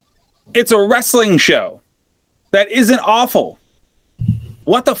It's a wrestling show that isn't awful.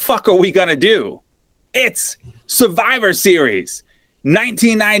 What the fuck are we going to do? It's Survivor Series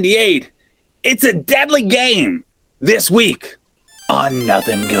 1998. It's a deadly game this week on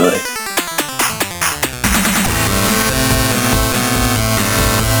Nothing Good.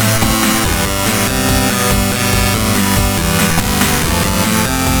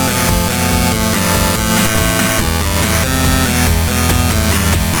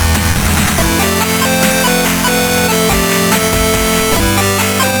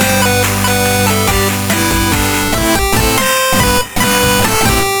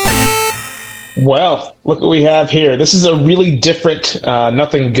 Well, look what we have here. This is a really different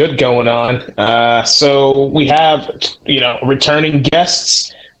Nothing Good going on. So we have, returning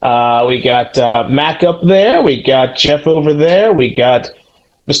guests. We got Mac up there. We got Jeff over there. We got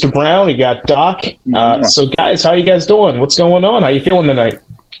Mr. Brown. We got Doc. So, guys, how you guys doing? What's going on? How you feeling tonight?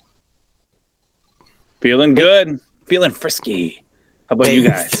 Feeling good. Feeling frisky. How about you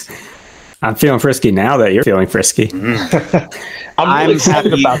guys? I'm feeling frisky now that you're feeling frisky. I'm really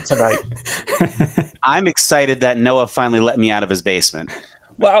excited about tonight. I'm excited that Noah finally let me out of his basement.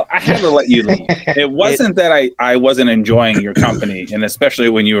 Well, I had to let you leave. It wasn't that I wasn't enjoying your company, and especially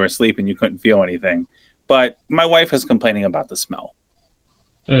when you were asleep and you couldn't feel anything. But my wife is complaining about the smell.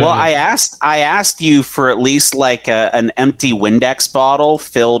 Well, I asked you for at least like an empty Windex bottle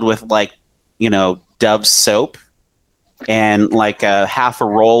filled with Dove soap and like half a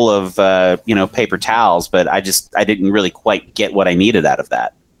roll of paper towels, but I didn't really quite get what I needed out of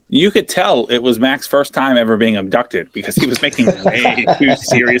that. You could tell it was Mac's first time ever being abducted because he was making way too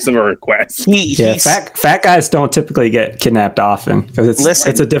serious of a request. Fat guys don't typically get kidnapped often because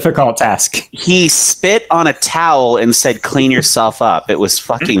it's a difficult task. He spit on a towel and said, "Clean yourself up." It was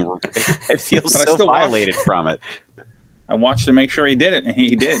fucking. It feels so violated from it. I watched to make sure he did it, and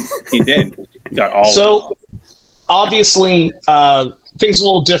he did. He did. Got all. So obviously, things are a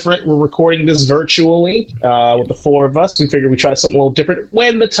little different. We're recording this virtually with the four of us. We figured we'd try something a little different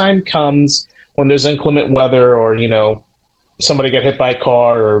when the time comes, when there's inclement weather or, somebody get hit by a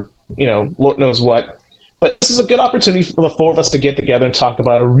car or, Lord knows what. But this is a good opportunity for the four of us to get together and talk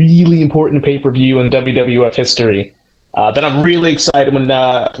about a really important pay-per-view in WWF history. Then I'm really excited when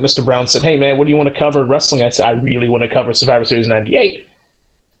Mr. Brown said, "Hey, man, what do you want to cover in wrestling?" I said, "I really want to cover Survivor Series 98.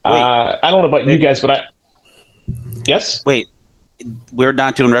 I don't know about you guys, but Yes? Wait, we're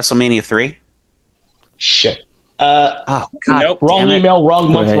not doing WrestleMania 3? Shit. Oh, God. Nope. Wrong email,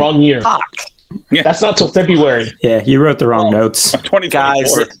 wrong month, wrong year. Fuck. Yeah. That's not till February. Yeah, you wrote the wrong notes.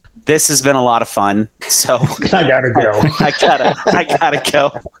 Guys, this has been a lot of fun. So I gotta go. I gotta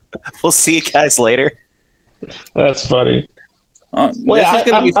go. We'll see you guys later. That's funny. I'm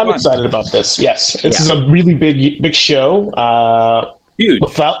excited about this. Yes, this is a really big show. Huge.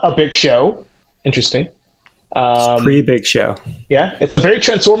 Without a big show. Interesting. Pretty big show. Yeah, it's a very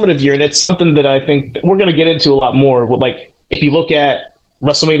transformative year, and it's something that I think we're going to get into a lot more. Like, if you look at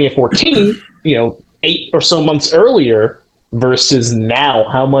WrestleMania 14, 8 or so months earlier versus now,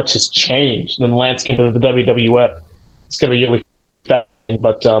 how much has changed in the landscape of the WWF. It's going to be really fascinating.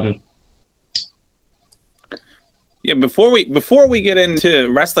 But yeah, before we get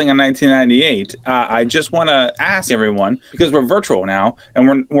into wrestling in 1998, I just want to ask everyone, because we're virtual now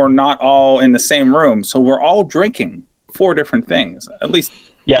and we're not all in the same room, so we're all drinking 4 different things. At least,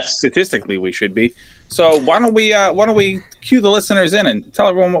 yes, statistically we should be. So why don't we cue the listeners in and tell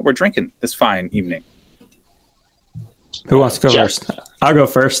everyone what we're drinking this fine evening? Who wants to go first? I'll go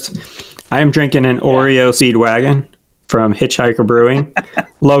first. I am drinking an Oreo Speedwagon from Hitchhiker Brewing,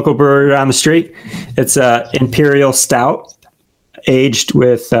 local brewery down the street. It's a Imperial Stout, aged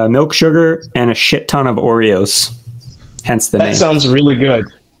with milk sugar and a shit ton of Oreos. Hence the name. That sounds really good.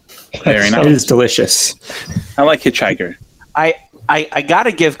 Very nice. It is delicious. I like Hitchhiker. I got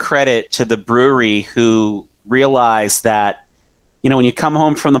to give credit to the brewery who realized that, when you come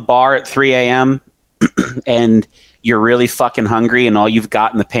home from the bar at 3 a.m. and you're really fucking hungry and all you've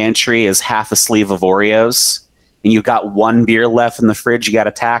got in the pantry is half a sleeve of Oreos, and you've got 1 beer left in the fridge you got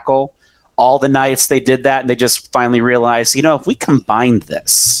to tackle. All the nights they did that, and they just finally realized, if we combined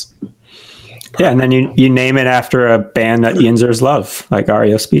this. Yeah, and then you name it after a band that Yinzers love, like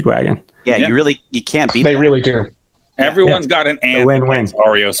REO Speedwagon. Yeah, you can't beat They that. really do. Everyone's got an win-win.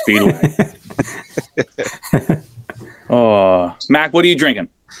 Oreo Speedwagon. Oh, Mac, what are you drinking?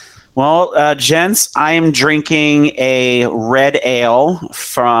 Well, gents, I am drinking a red ale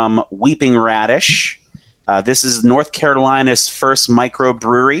from Weeping Radish. This is North Carolina's first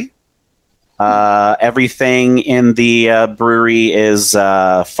microbrewery. Everything in the brewery is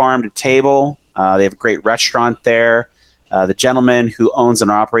farm to table. They have a great restaurant there. The gentleman who owns and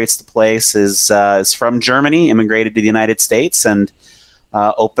operates the place is from Germany, immigrated to the United States, and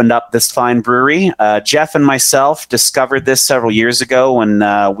opened up this fine brewery. Jeff and myself discovered this several years ago when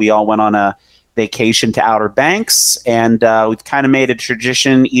we all went on a vacation to Outer Banks, and we've kind of made a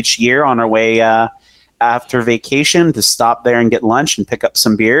tradition each year on our way after vacation to stop there and get lunch and pick up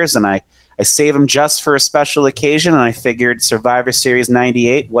some beers. And I save them just for a special occasion, and I figured Survivor Series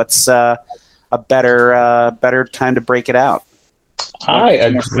 98, what's a better time to break it out? I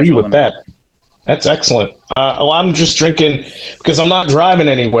agree with that. That's excellent. I'm just drinking because I'm not driving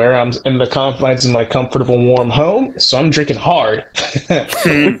anywhere. I'm in the confines of my comfortable, warm home, so I'm drinking hard.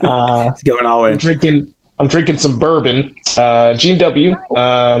 Going all in. I'm drinking some bourbon, G&W,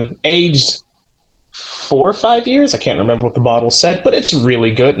 aged 4 or 5 years. I can't remember what the bottle said, but it's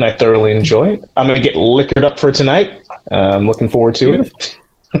really good, and I thoroughly enjoy it. I'm going to get liquored up for tonight. I'm looking forward to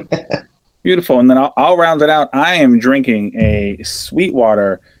it. Beautiful. And then I'll round it out. I am drinking a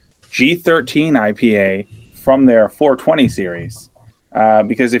Sweetwater G13 IPA from their 420 series.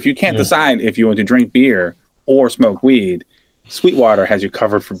 Because if you can't decide if you want to drink beer or smoke weed, Sweetwater has you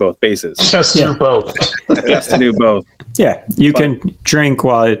covered for both bases. Just do both. Just to do both. Yeah, you can drink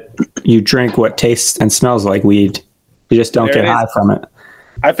while you drink what tastes and smells like weed. You just don't get high from it.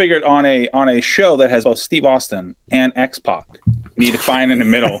 I figured on a show that has both Steve Austin and X-Pac, we need to find in the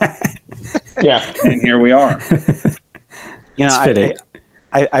middle. Yeah. And here we are. You know,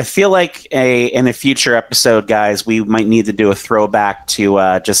 I feel like in a future episode, guys, we might need to do a throwback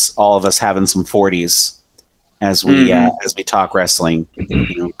to just all of us having some 40s as we talk wrestling.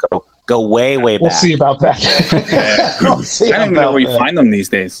 You know, go way back. We'll see about that. I don't even know where you find them these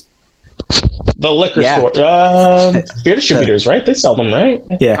days. The liquor store. Beer distributors, right? They sell them, right?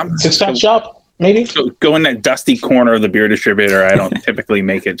 Yeah. Six-pack shop, maybe? Go in that dusty corner of the beer distributor I don't typically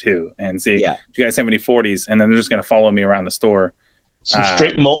make it to and see if you guys have any 40s, and then they're just going to follow me around the store. Some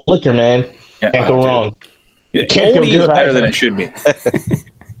straight malt liquor, man. Can't go wrong. Can't go good better than it should be.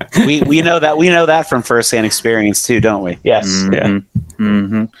 we know that from firsthand experience too, don't we? Yes. Mm-hmm. Yeah.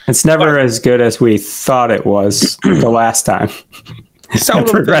 Mm-hmm. It's never as good as we thought it was the last time. It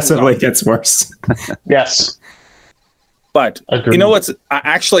progressively gets worse. Yes. But Agreed. You know what's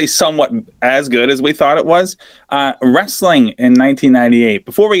actually somewhat as good as we thought it was? Wrestling in 1998.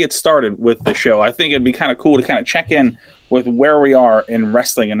 Before we get started with the show, I think it'd be kind of cool to kind of check in with where we are in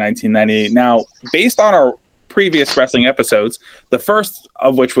wrestling in 1998. Now, based on our previous wrestling episodes, the first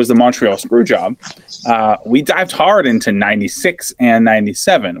of which was the Montreal Screwjob, we dived hard into 96 and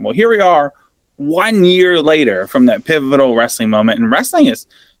 97. Well, here we are 1 year later from that pivotal wrestling moment, and wrestling is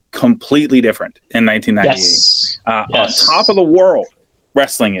completely different in 1998. Yes. On top of the world,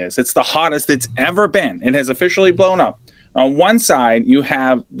 wrestling is. It's the hottest it's ever been. It has officially blown up. On one side, you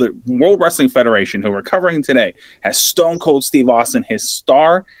have the World Wrestling Federation, who we're covering today, has Stone Cold Steve Austin. His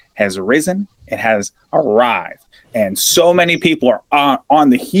star has risen. It has arrived. And so many people are on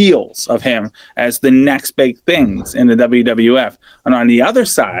the heels of him as the next big things in the WWF. And on the other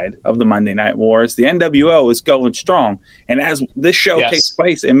side of the Monday Night Wars, the NWO is going strong. And as this show takes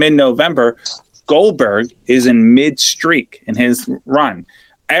place in mid-November, Goldberg is in mid-streak in his run.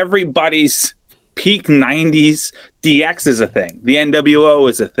 Everybody's peak 90s DX is a thing. The NWO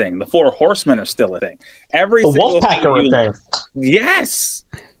is a thing. The Four Horsemen are still a thing. The Wolfpack are a thing. Yes.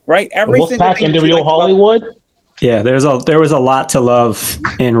 Right? Everything. Wolfpack, NWO Hollywood. Yeah, there was a lot to love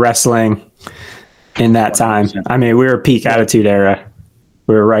in wrestling in that time. I mean, we were peak Attitude Era.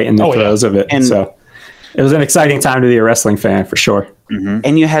 We were right in the throes of it. And so it was an exciting time to be a wrestling fan for sure. Mm-hmm.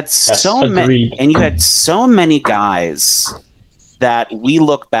 And you had so many guys that we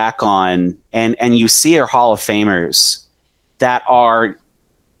look back on and you see are Hall of Famers that are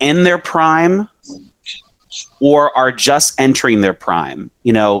in their prime or are just entering their prime.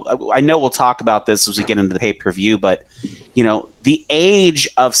 You know, I know we'll talk about this as we get into the pay-per-view, but, you know, the age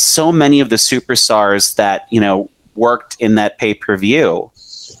of so many of the superstars that, you know, worked in that pay-per-view,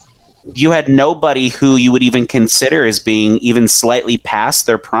 you had nobody who you would even consider as being even slightly past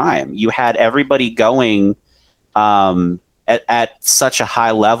their prime. You had everybody going at such a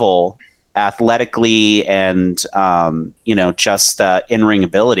high level athletically and, you know, just in-ring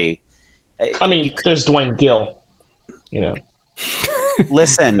ability. I mean, there's Dwayne Gill, you know.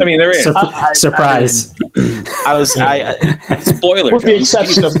 Listen, I mean, there is surprise. Spoiler. With the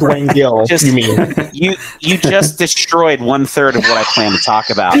exception of Dwayne Gill, you mean? You just destroyed 1/3 of what I plan to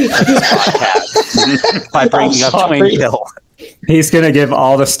talk about in this podcast by bringing up Dwayne Gill. He's gonna give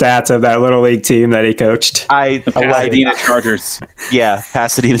all the stats of that little league team that he coached. Pasadena Chargers. Yeah,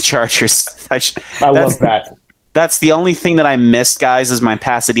 Pasadena Chargers. I love that. That's the only thing that I missed, guys, is my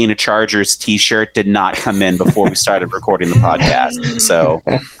Pasadena Chargers t-shirt did not come in before we started recording the podcast. So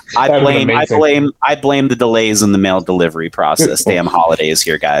I blame the delays in the mail delivery process. Damn holidays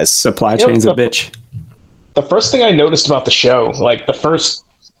here, guys. Supply chain's a bitch. The first thing I noticed about the show, like the first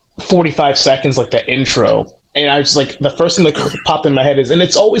 45 seconds, like the intro, and I was like, the first thing that popped in my head is, and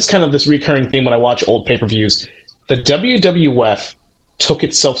it's always kind of this recurring theme when I watch old pay-per-views, the WWF took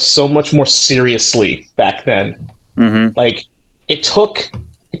itself so much more seriously back then. Mm-hmm. Like, it took,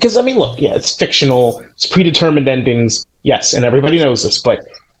 because I mean, look, yeah, it's fictional, it's predetermined endings, yes, and everybody knows this, but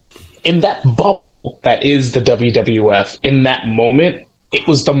in that bubble that is the WWF, in that moment, it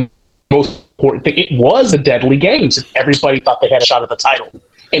was the most important thing. It was a deadly game. So everybody thought they had a shot at the title,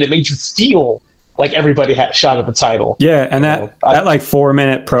 and it made you feel like everybody had a shot at the title. Yeah, and that like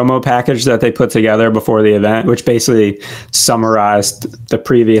 4-minute promo package that they put together before the event, which basically summarized the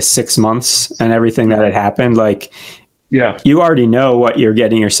previous 6 months and everything that had happened. Like, yeah, you already know what you're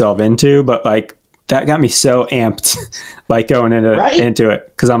getting yourself into, but like that got me so amped, like going into it,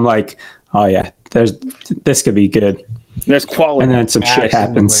 because I'm like, oh yeah, this could be good. There's quality, and then some shit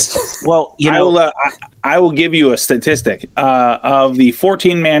happens. Well, you know, I will give you a statistic of the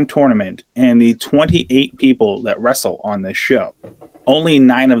 14-man tournament and the 28 people that wrestle on this show. Only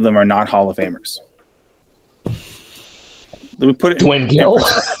 9 of them are not Hall of Famers. We put it Dwayne Gill,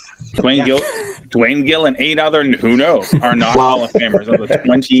 Dwayne Gill, and 8 other who knows are not Hall of Famers of the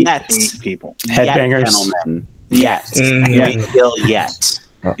 28 people. Headbangers, gentlemen. Yes, Dwayne Gill. Yet.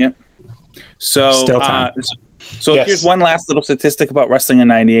 Yep. So. Still time. So here's one last little statistic about wrestling in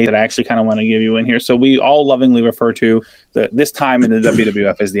 '98 that I actually kind of want to give you in here. So we all lovingly refer to this time in the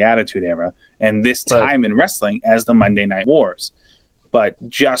WWF as the Attitude Era, and this time in wrestling as the Monday Night Wars. But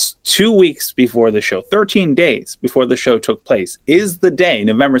just 2 weeks before the show, 13 days before the show took place, is the day,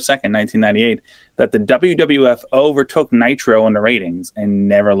 November 2nd, 1998, that the WWF overtook Nitro in the ratings and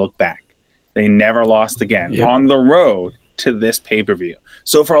never looked back. They never lost again on the road to this pay-per-view.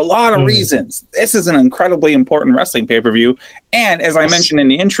 So for a lot of reasons, this is an incredibly important wrestling pay-per-view. And as I mentioned in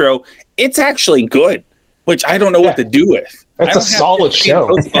the intro, it's actually good, which I don't know what to do with. It's a solid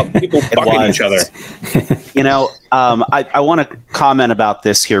show. People fucking each other. You know, I want to comment about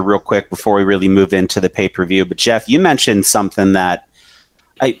this here real quick before we really move into the pay-per-view. But Jeff, you mentioned something that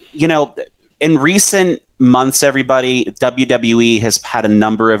in recent months, everybody, WWE has had a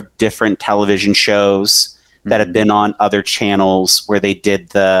number of different television shows that have been on other channels, where they did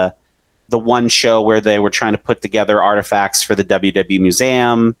the one show where they were trying to put together artifacts for the WWE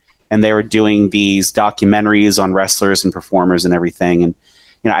Museum, and they were doing these documentaries on wrestlers and performers and everything. And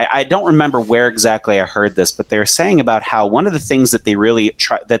I don't remember where exactly I heard this, but they were saying about how one of the things that they really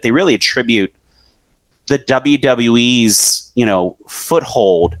attribute the WWE's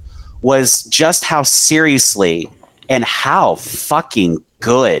foothold was just how seriously and how fucking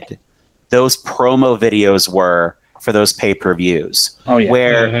good those promo videos were for those pay-per-views. Oh, yeah.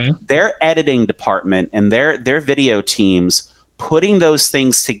 Where their editing department and their video teams putting those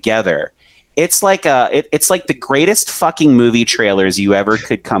things together, it's like the greatest fucking movie trailers you ever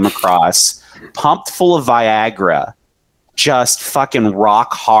could come across, pumped full of Viagra, just fucking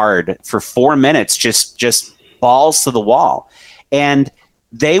rock hard for 4 minutes, just balls to the wall. And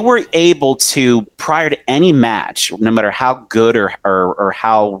they were able to, prior to any match, no matter how good or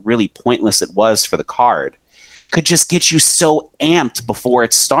how really pointless it was for the card, could just get you so amped before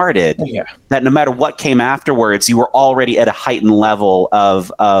it started that no matter what came afterwards, you were already at a heightened level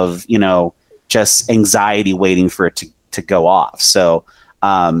of just anxiety waiting for it to go off. So,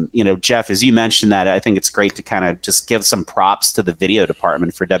 Jeff, as you mentioned that, I think it's great to kind of just give some props to the video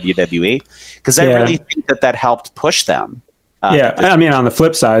department for WWE, because I really think that helped push them. I mean, on the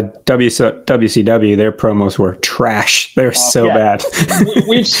flip side, WCW, their promos were trash. They were so bad.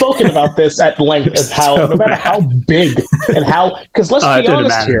 We've spoken about this at length of how, no matter how big and how, because let's be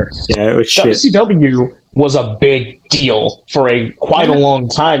honest here, it was WCW was a big deal for quite a long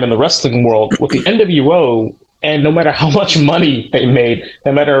time in the wrestling world with the NWO, and no matter how much money they made,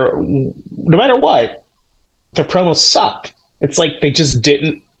 no matter what, their promos sucked. It's like they just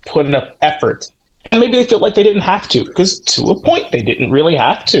didn't put enough effort. And maybe they felt like they didn't have to, because to a point, they didn't really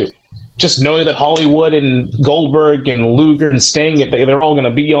have to. Just knowing that Hollywood and Goldberg and Luger and Sting, they're all going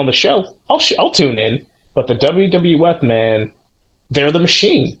to be on the show, I'll tune in. But the WWF, man, they're the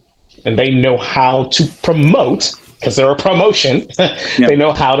machine. And they know how to promote, because they're a promotion. They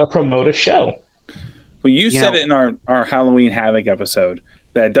know how to promote a show. Well, you said it in our Halloween Havoc episode,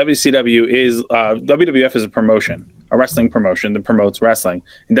 that WWF is a promotion. A wrestling promotion that promotes wrestling,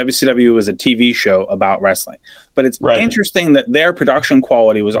 and WCW was a TV show about wrestling. But it's interesting that their production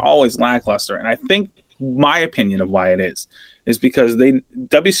quality was always lackluster, and I think my opinion of why it is because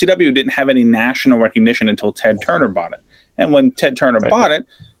WCW didn't have any national recognition until Ted Turner bought it. And when Ted Turner bought it,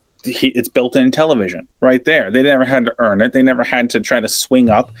 it's built-in television right there. They never had to earn it. They never had to try to swing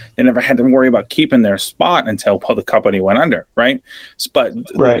up. They never had to worry about keeping their spot until the company went under, right? But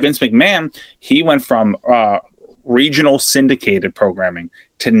Vince McMahon, he went from regional syndicated programming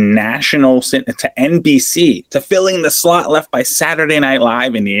to national to NBC to filling the slot left by Saturday Night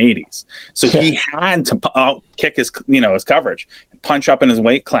Live in the 80s. So he had to kick his coverage, punch up in his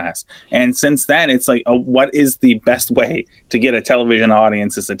weight class. And since then, it's like, what is the best way to get a television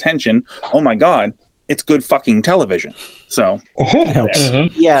audience's attention? Oh my God, it's good fucking television. So it helps.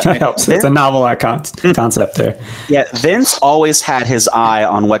 Yeah, it helps. It's a novel concept there. Yeah, Vince always had his eye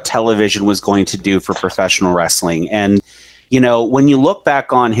on what television was going to do for professional wrestling. And, when you look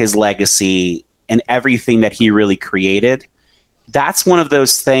back on his legacy and everything that he really created, that's one of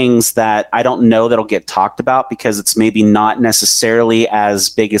those things that I don't know that'll get talked about because it's maybe not necessarily as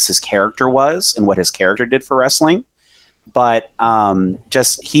big as his character was and what his character did for wrestling. But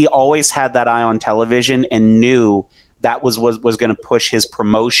just he always had that eye on television and knew that was going to push his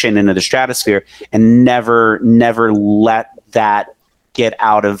promotion into the stratosphere and never let that get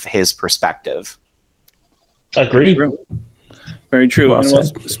out of his perspective. Agreed. Very true. And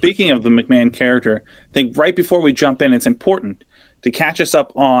speaking of the McMahon character, I think right before we jump in, it's important to catch us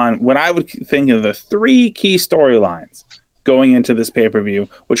up on what I would think of the 3 key storylines going into this pay-per-view,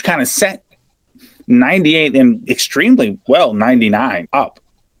 which kind of set 98 and extremely well 99 up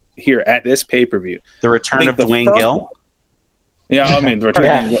here at this pay-per-view. The return of Dwayne Gill. Yeah, I mean, the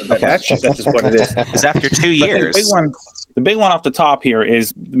return. That's just what it is. It's after 2 years. The big one off the top here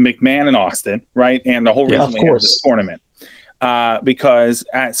is McMahon and Austin, right? And the whole reason we have this tournament. Because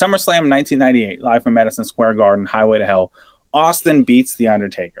at SummerSlam 1998, live from Madison Square Garden, Highway to Hell, Austin beats The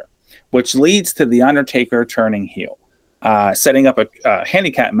Undertaker, which leads to The Undertaker turning heel, setting up a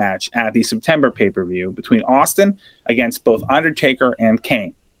handicap match at the September pay-per-view between Austin against both Undertaker and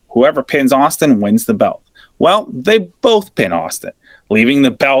Kane. Whoever pins Austin wins the belt. Well, they both pin Austin, leaving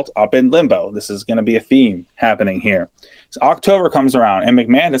the belt up in limbo. This is going to be a theme happening here. So October comes around, and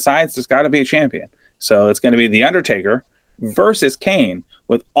McMahon decides there's got to be a champion. So it's going to be The Undertaker versus Kane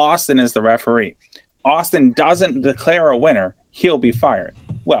with Austin as the referee. Austin doesn't declare a winner, he'll be fired.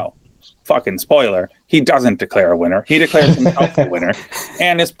 Well, fucking spoiler, he doesn't declare a winner. He declares himself the winner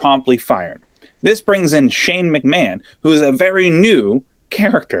and is promptly fired. This brings in Shane McMahon, who is a very new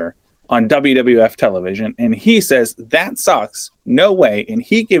character on WWF television, and he says, that sucks, no way, and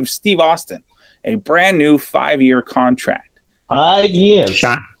he gives Steve Austin a brand new 5-year contract. 5 years.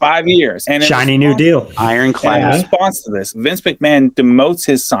 5 years. And shiny new deal. Ironclad. In response to this, Vince McMahon demotes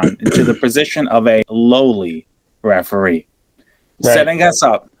his son into the position of a lowly referee, setting us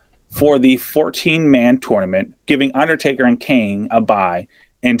up for the 14-man tournament, giving Undertaker and Kane a bye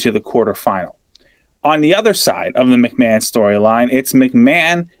into the quarterfinal. On the other side of the McMahon storyline, it's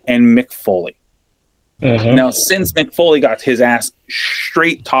McMahon and Mick Foley. Now, since Mick Foley got his ass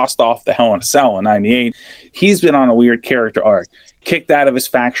straight tossed off the Hell in a Cell in 98, he's been on a weird character arc. Kicked out of his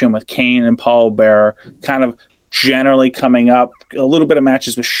faction with Kane and Paul Bearer, kind of generally coming up, a little bit of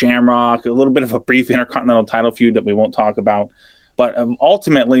matches with Shamrock, a little bit of a brief Intercontinental title feud that we won't talk about. But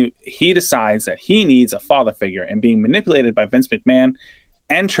ultimately, he decides that he needs a father figure, and being manipulated by Vince McMahon,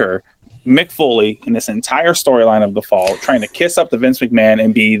 enter Mick Foley in this entire storyline of the fall, trying to kiss up to Vince McMahon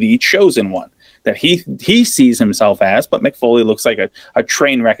and be the chosen one that he sees himself as, but Mick Foley looks like a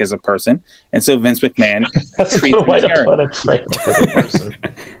train wreck as a person, and so Vince McMahon treats him person.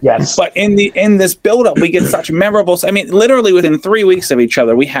 Yes, but in this build-up, we get such memorable. I mean, literally within 3 weeks of each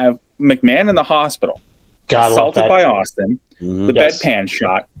other, we have McMahon in the hospital, assaulted by Austin, the bedpan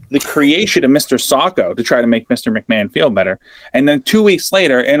shot, the creation of Mr. Socko to try to make Mr. McMahon feel better. And then 2 weeks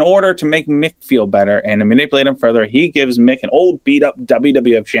later, in order to make Mick feel better and to manipulate him further, he gives Mick an old beat-up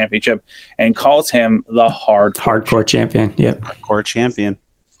WWF championship and calls him the Hardcore Champion. Yep. Hardcore Champion.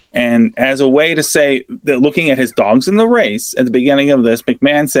 And as a way to say that, looking at his dogs in the race at the beginning of this,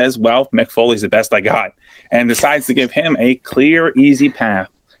 McMahon says, well, Mick Foley's the best I got, and decides to give him a clear, easy path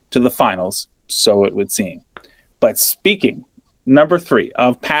to the finals, so it would seem. But speaking, number 3,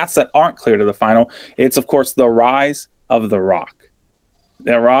 of paths that aren't clear to the final, it's, of course, the rise of The Rock.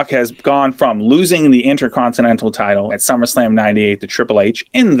 The Rock has gone from losing the Intercontinental title at SummerSlam 98 to Triple H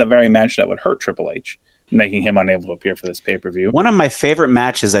in the very match that would hurt Triple H, making him unable to appear for this pay-per-view. One of my favorite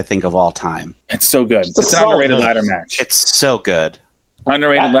matches, I think, of all time. It's so good. It's an underrated ladder match. It's so good.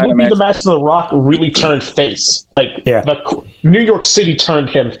 Underrated ladder match. The match The Rock really turned face. The New York City turned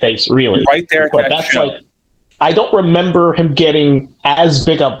him face, really. Right there at that show. I don't remember him getting as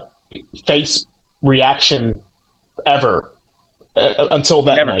big a face reaction ever until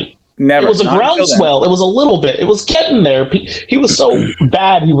that night. Never. It was a groundswell. It was a little bit. It was getting there. He was so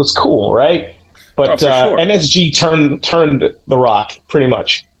bad. He was cool, right? But sure. NSG turned The Rock pretty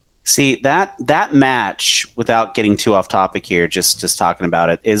much. See, that match, without getting too off topic here, just talking about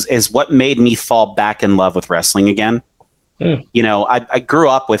it, is what made me fall back in love with wrestling again. You know, I grew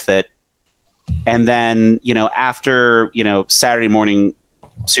up with it, and then, you know, after, you know, Saturday Morning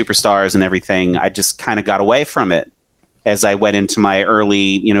Superstars and everything, I just kind of got away from it as I went into my early,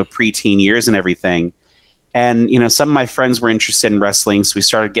 you know, preteen years and everything. And, you know, some of my friends were interested in wrestling, so we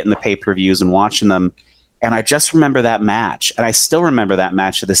started getting the pay-per-views and watching them. And I just remember that match, and I still remember that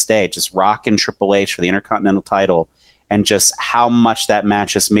match to this day, just Rock and Triple H for the Intercontinental title, and just how much that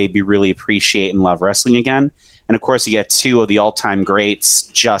match just made me really appreciate and love wrestling again. And of course, you get two of the all-time greats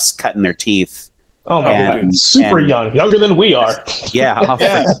just cutting their teeth. Oh my God, super young, younger than we are. Yeah,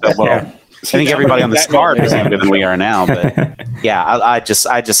 I think everybody on this card is younger than we are now. But yeah, I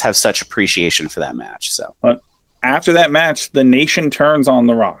just have such appreciation for that match. So after that match, the nation turns on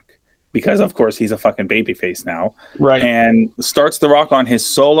The Rock. Because, of course, he's a fucking babyface now. Right. And starts The Rock on his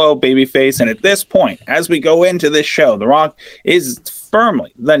solo babyface. And at this point, as we go into this show, The Rock is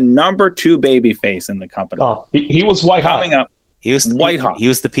firmly the number 2 babyface in the company. Oh, he was white hot. Coming up. He was white hot. He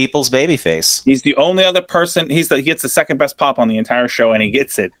was the people's babyface. He's the only other person. He gets the second best pop on the entire show, and he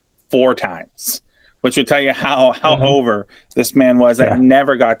gets it 4 times. Which would tell you how over this man was. That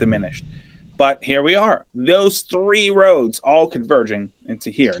never got diminished. But here we are. Those 3 roads all converging into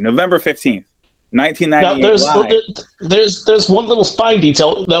here. November 15th, 1998. Now, there's one little fine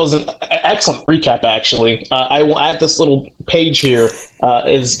detail. That was an excellent recap, actually. I will add this little page here,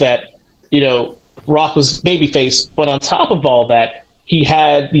 is that, you know, Rock was babyface, but on top of all that, he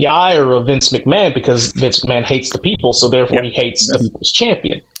had the ire of Vince McMahon because Vince McMahon hates the people, so therefore he hates the people's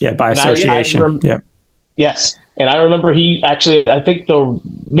champion. Yeah, by association. Yes. And I remember he actually, I think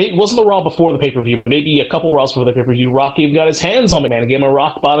it wasn't the Raw before the pay-per-view, maybe a couple Raws before the pay-per-view, Rocky got his hands on McMahon and gave him a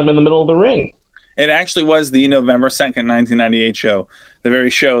rock bottom in the middle of the ring. It actually was the November 2nd, 1998 show, the very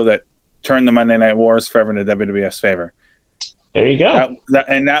show that turned the Monday Night Wars forever into WWF's favor. There you go.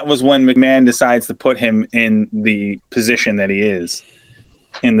 That was when McMahon decides to put him in the position that he is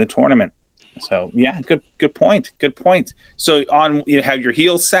in the tournament. So yeah, good point. So you have your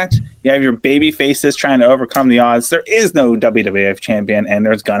heels set, you have your baby faces trying to overcome the odds. There is no WWF champion, and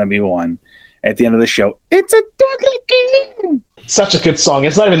there's gonna be one at the end of the show. It's a deadly game. Such a good song.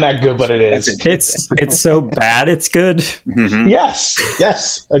 It's not even that good, but it is. It's so bad it's good. Mm-hmm. Yes.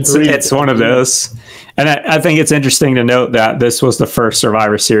 It's one of those. And I think it's interesting to note that this was the first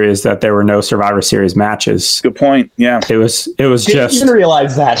Survivor Series that there were no Survivor Series matches. Good point. Yeah, it was just. Didn't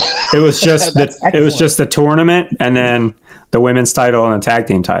realize that. It was just the tournament, and then the women's title and the tag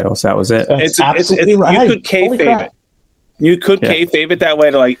team titles. That was it. It's absolutely right. You could kayfabe it. You could kayfabe it that way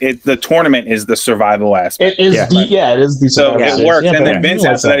to the tournament is the survival aspect. It is. It is the survival. So it works. And then Vince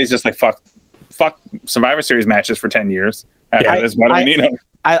after that, he's just like fuck Survivor Series matches for 10 years.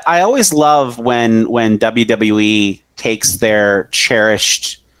 I always love when WWE takes their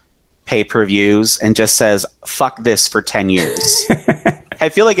cherished pay-per-views and just says, fuck this for 10 years. I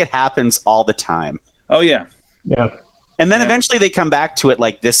feel like it happens all the time. Oh, yeah. Yeah. And then eventually they come back to it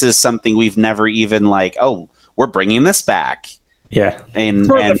like this is something we've never even we're bringing this back. Yeah. And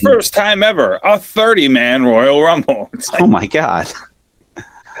the first time ever, a 30-man Royal Rumble. Oh, my God.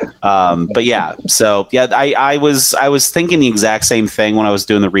 But yeah, so yeah, I was thinking the exact same thing when I was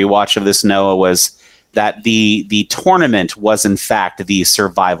doing the rewatch of this. Noah, was that the tournament was in fact the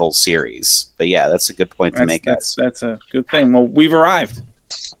Survival Series. But yeah, that's a good point to make. That's a good thing. Well, we've arrived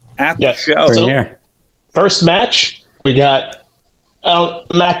at the show. So, here. First match we got.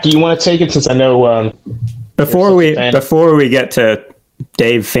 Matt, do you want to take it since I know? Before we get to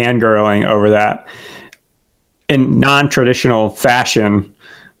Dave fangirling over that, in non-traditional fashion,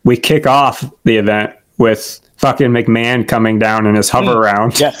 we kick off the event with fucking McMahon coming down in his hover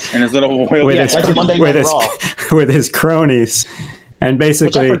round. Yes. And his little with his cronies, and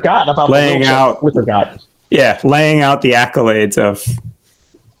basically laying out the accolades of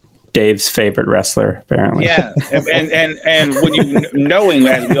Dave's favorite wrestler, apparently. Yeah. and when you knowing,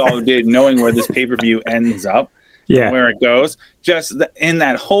 as we all did, knowing where this pay-per-view ends up, where it goes, just in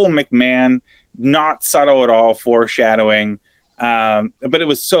that whole McMahon, not subtle at all, foreshadowing. But it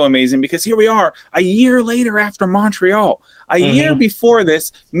was so amazing because here we are a year later after Montreal. A year before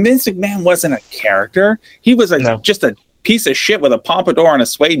this, Vince McMahon wasn't a character. He was just a piece of shit with a pompadour and a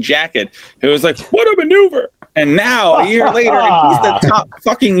suede jacket who was like, what a maneuver. And now, a year later, he's the top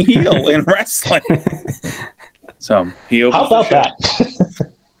fucking heel in wrestling. So, heel. How about that?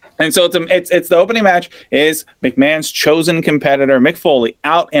 And so it's the opening match is McMahon's chosen competitor, Mick Foley,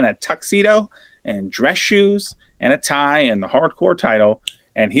 out in a tuxedo and dress shoes and a tie and the hardcore title,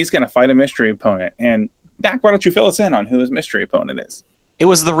 and he's going to fight a mystery opponent. And Dak, why don't you fill us in on who his mystery opponent is? It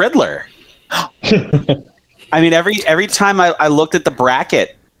was the Riddler. I mean, every time I looked at the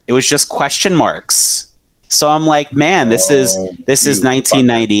bracket, it was just question marks. So I'm like, man, this is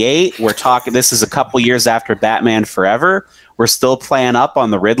 1998. We're talking. This is a couple years after Batman Forever. We're still playing up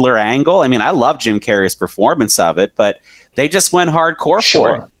on the Riddler angle. I mean, I love Jim Carrey's performance of it, but they just went hardcore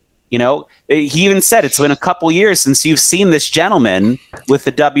for it. You know, he even said it's been a couple years since you've seen this gentleman with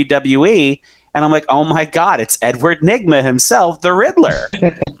the WWE, and I'm like, oh my God, it's Edward Nygma himself, the Riddler.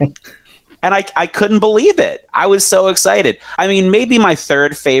 And I couldn't believe it. I was so excited. I mean, maybe my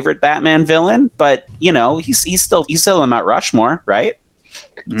third favorite Batman villain, but you know, he's still in Mount Rushmore, right?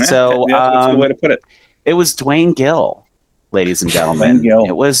 Yeah, So that's the way to put it. It was Dwayne Gill, ladies and gentlemen. Dwayne Gill.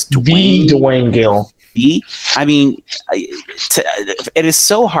 It was Dwayne Gill. I mean, it is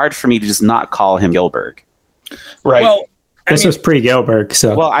so hard for me to just not call him Gilbert. Right. Well, This was pre-Gilbert,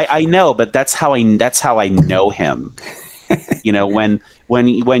 so Well, I know, but that's how I know him. You know, when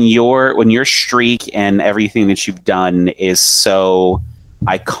your streak and everything that you've done is so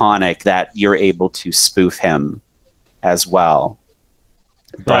iconic that you're able to spoof him as well.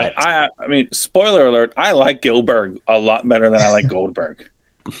 But I mean, spoiler alert, I like Gilbert a lot better than I like Goldberg.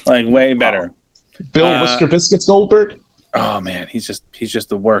 Like way better. Bill Whisker Biscuits Goldberg. Oh man, he's just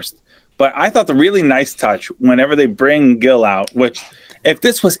the worst. But I thought the really nice touch whenever they bring Gil out, which if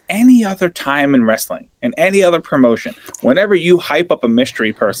this was any other time in wrestling and any other promotion, whenever you hype up a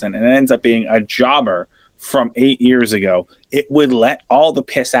mystery person and it ends up being a jobber from 8 years ago, it would let all the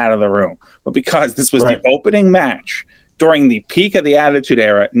piss out of the room. But because this was the opening match during the peak of the Attitude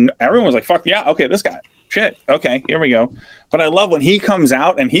Era, everyone was like, fuck yeah, okay, this guy. Shit, okay, here we go. But I love when he comes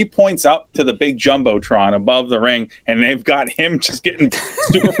out and he points up to the big Jumbotron above the ring, and they've got him just getting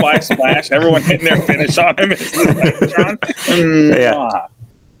Superfly Splash, everyone hitting their finish on him.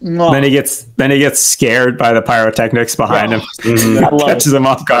 Then he gets scared by the pyrotechnics behind him. Catches him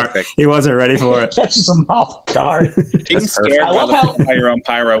off guard. He wasn't ready for it. Catches him off guard. Being scared by the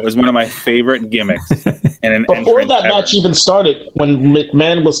pyro is one of my favorite gimmicks. Before that match even started, when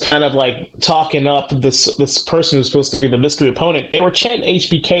McMahon was kind of like talking up this person who's supposed to be the mystery opponent, they were chanting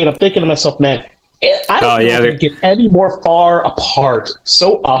HBK, and I'm thinking to myself, man, I don't think they get any more far apart.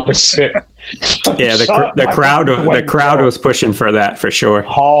 So opposite. Yeah, the crowd was pushing for that for sure.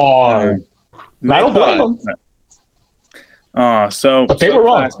 Hard. I don't blame them. But they were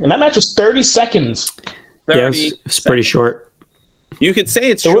wrong. And that match was 30 seconds. Yeah, it's pretty short. You could say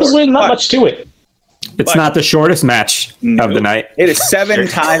it's short. There was really not much to it. It's not the shortest match of the night. It is 7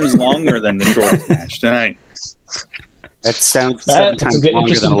 times longer than the shortest match tonight. That sounds 7 times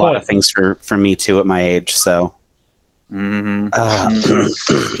longer than a lot of things for me too at my age. So, so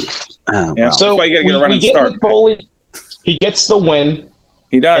we get Foley. He gets the win.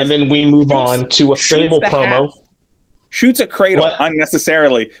 He does, and then we move on to a Sable promo. Shoots a cradle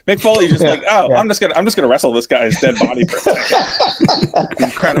unnecessarily. Mick Foley's just like, I'm just gonna wrestle this guy's dead body for a second.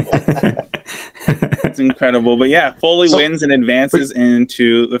 Incredible. It's incredible. But yeah, Foley wins and advances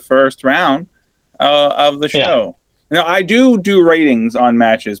into the first round of the show. Now, I do ratings on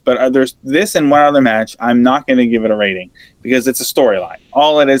matches, but there's this and one other match. I'm not going to give it a rating because it's a storyline.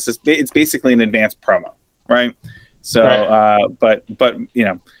 All it is it's basically an advanced promo, right? So, but you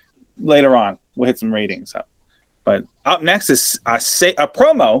know, later on we'll hit some ratings up. But up next is a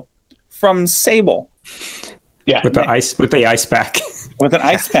promo from Sable. Yeah, with the ice pack, with an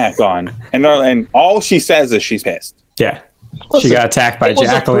ice pack on, and all she says is she's pissed. Yeah, she got attacked by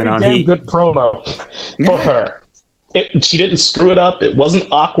Jacqueline on Heat. Good promo for her. She didn't screw it up. It wasn't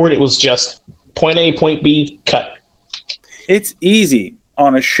awkward. It was just point A, point B, cut. It's easy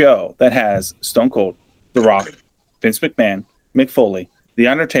on a show that has Stone Cold, The Rock, Vince McMahon, Mick Foley, The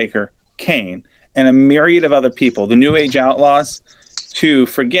Undertaker, Kane, and a myriad of other people, the New Age Outlaws, to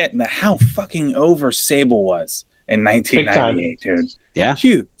forget how fucking over Sable was in 1998, dude. Yeah.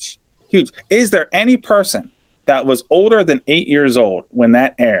 Huge. Is there any person that was older than 8 years old when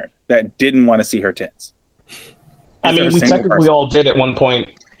that aired that didn't want to see her tits? I mean, we technically all did at one point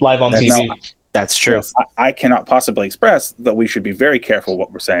live on TV. That's true. Yes, I cannot possibly express that we should be very careful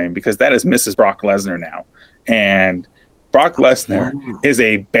what we're saying because that is Mrs. Brock Lesnar now. And Brock Lesnar is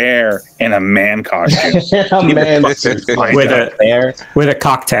a bear in a man costume. with a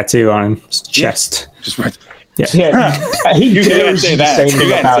cock tattoo on his chest. Just right. Yeah. You can't say that. You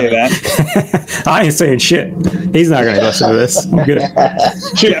can't say that. I ain't saying shit. He's not going to listen to this. I'm good.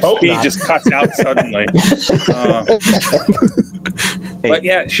 Jeff B just cuts out suddenly. But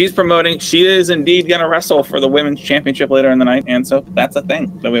yeah, she's promoting. She is indeed going to wrestle for the women's championship later in the night, and so that's a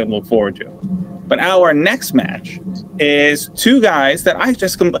thing that we look forward to. But our next match is two guys that I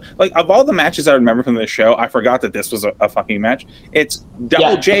just like. Of all the matches I remember from this show, I forgot that this was a fucking match. It's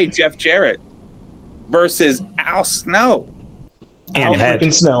Double J Jeff Jarrett versus Al Snow. And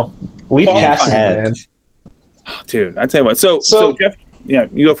freaking Snow. Leave Cassidy, man. Oh, dude, I tell you what. So Jeff, yeah,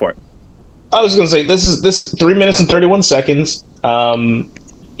 you go for it. I was going to say this 3 minutes and 31 seconds.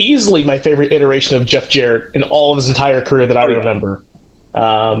 Easily my favorite iteration of Jeff Jarrett in all of his entire career that I remember.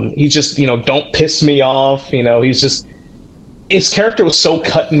 He's just, don't piss me off. He's just, his character was so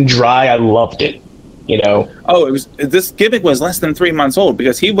cut and dry. I loved it. This gimmick was less than 3 months old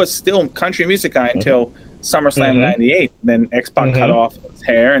because he was still country music guy until SummerSlam '98. Then X-Pac cut off his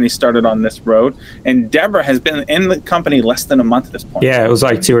hair and he started on this road. And Deborah has been in the company less than a month at this point. Yeah, it was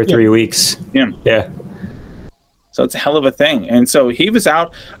like 2 or 3 weeks. Yeah. So it's a hell of a thing. And so he was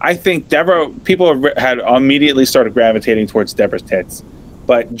out. I think people had immediately started gravitating towards Deborah's tits.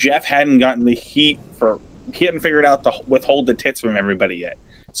 But Jeff hadn't gotten the heat he hadn't figured out to withhold the tits from everybody yet.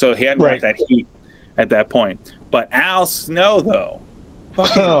 So he hadn't got that heat at that point. But Al Snow, though.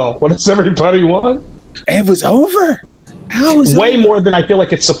 What does everybody want? It was over. Way more than I feel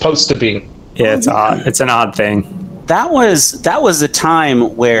like it's supposed to be. Yeah, it's odd. It's an odd thing. That was a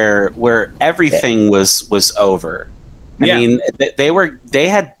time where everything was over. I mean, they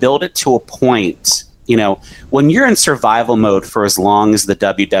had built it to a point. When you're in survival mode for as long as the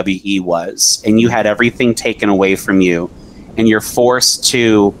WWE was, and you had everything taken away from you, and you're forced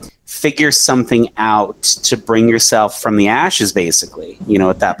to figure something out to bring yourself from the ashes, basically.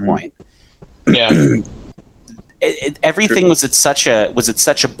 At that point. Yeah. Everything was at such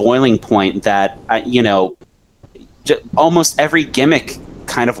a boiling point that almost every gimmick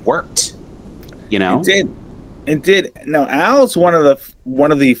kind of worked. It did. Now Al's one of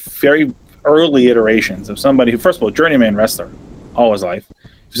the very early iterations of somebody who, first of all, journeyman wrestler all his life.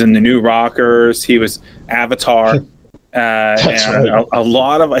 He was in the New Rockers. He was Avatar. A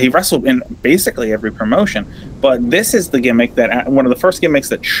lot of he wrestled in basically every promotion. But this is the gimmick one of the first gimmicks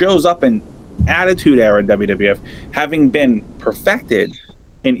that shows up in Attitude Era WWF, having been perfected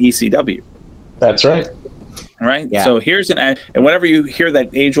in ECW. That's right. Right. Yeah. So here's and whenever you hear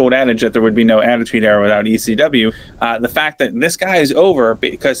that age-old adage that there would be no Attitude Era without ECW, the fact that this guy is over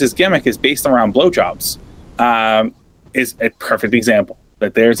because his gimmick is based around blowjobs is a perfect example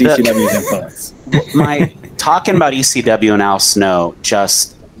that there's ECW's influence. Talking about ECW and Al Snow,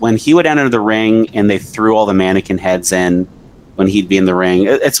 just when he would enter the ring and they threw all the mannequin heads in when he'd be in the ring,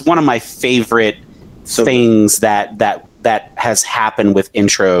 it's one of my favorite things that has happened with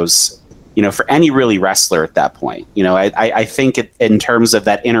intros. For any really wrestler at that point, I think in terms of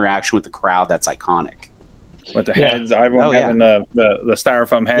that interaction with the crowd, that's iconic. With the heads, everyone having the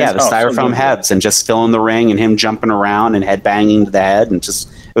styrofoam heads. Yeah, the styrofoam heads, and just filling the ring and him jumping around and head banging to the head, and it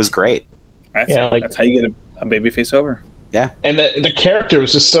was great. That's how you get a babyface over. Yeah, and the character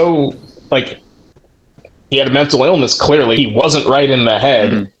was just so he had a mental illness. Clearly, he wasn't right in the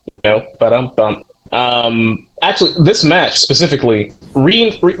head. But actually, this match specifically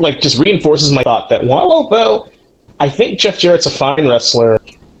just reinforces my thought that while although I think Jeff Jarrett's a fine wrestler,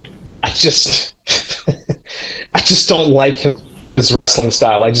 I just don't like his wrestling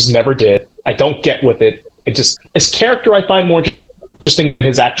style. I just never did. I don't get with it. His character I find more interesting than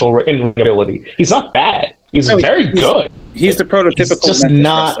his actual ability. He's not bad. He's very good. He's the prototypical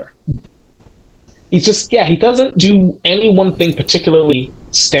wrestler. He doesn't do any one thing particularly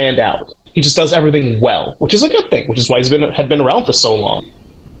stand out. He just does everything well, which is a good thing, which is why he's had been around for so long.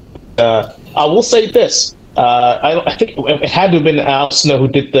 I will say this. I think it had to have been Al Snow who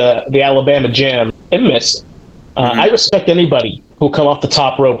did the Alabama Jam and missed. I respect anybody who come off the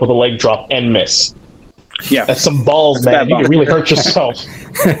top rope with a leg drop and miss. Yeah. That's some balls, man. You can really hurt yourself.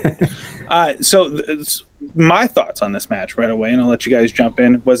 So my thoughts on this match right away, and I'll let you guys jump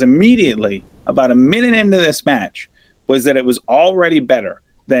in, was immediately, about a minute into this match, was that it was already better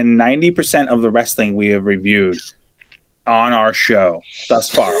than 90% of the wrestling we have reviewed on our show thus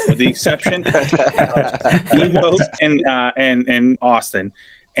far, with the exception of Evo and Austin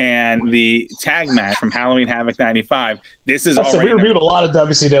and the tag match from Halloween Havoc 95. This is already we reviewed a lot of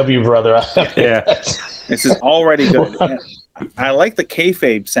WCW, brother. Yeah. This is already good. I like the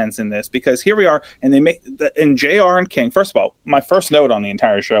kayfabe sense in this because here we are, and they make and JR and King. First of all, my first note on the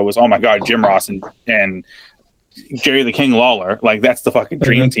entire show was, "Oh my God, Jim Ross and Jerry the King Lawler, like that's the fucking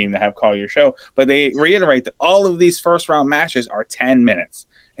dream team to have call your show." But they reiterate that all of these first round matches are 10 minutes,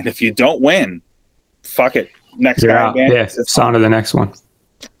 and if you don't win, fuck it, next guy again. Yeah, it's on to the next one.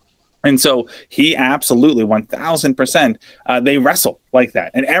 And so he absolutely 1000%, they wrestle like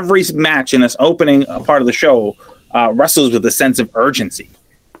that. And every match in this opening part of the show wrestles with a sense of urgency.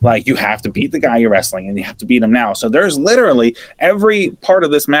 Like, you have to beat the guy you're wrestling and you have to beat him now. So there's literally every part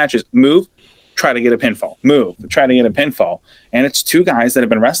of this match is move, try to get a pinfall, move, try to get a pinfall. And it's two guys that have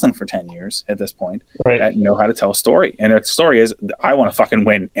been wrestling for 10 years at this point that know how to tell a story. And their story is, I want to fucking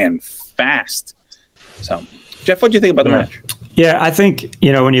win and fast. So, Jeff, what do you think about the match? Yeah, I think,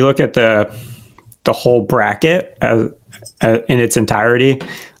 when you look at the whole bracket in its entirety,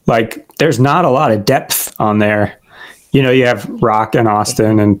 like, there's not a lot of depth on there. You have Rock and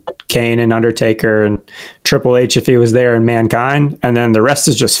Austin and Kane and Undertaker and Triple H if he was there and Mankind, and then the rest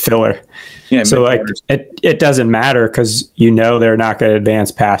is just filler. Yeah, so like it doesn't matter because they're not going to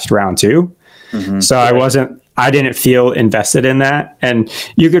advance past round 2. Mm-hmm. So I didn't feel invested in that, and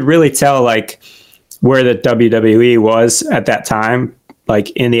you could really tell like where the WWE was at that time, like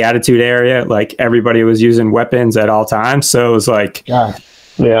in the Attitude Area, like everybody was using weapons at all times. So it was like,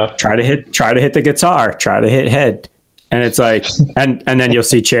 try to hit the guitar, try to hit head. And it's like, and then you'll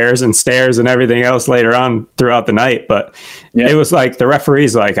see chairs and stairs and everything else later on throughout the night. But it was like the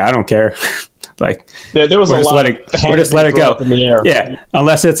referee's like, I don't care. Like, there was we'll just let it go. In the air. Yeah,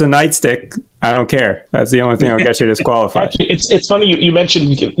 unless it's a nightstick, I don't care. That's the only thing that'll get you disqualified. Actually, it's funny you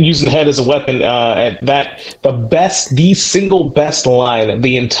mentioned using head as a weapon. And the single best line of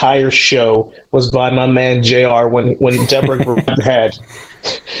the entire show was by my man JR when Deborah grabbed head.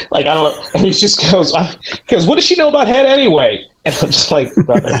 Like, I don't know. And he just goes, what does she know about head anyway? And I'm just like,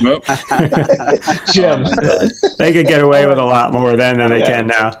 Jim. They could get away with a lot more then than they can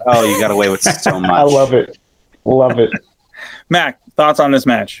now. Oh, you got away with so much. I love it. Love it. Mac, thoughts on this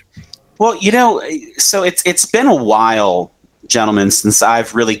match? Well, so it's been a while, gentlemen, since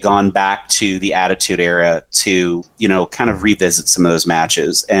I've really gone back to the Attitude Era to, kind of revisit some of those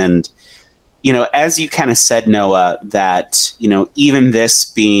matches. And as you kind of said, Noah, that, even this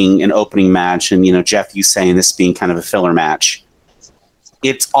being an opening match and, Jeff, you saying this being kind of a filler match,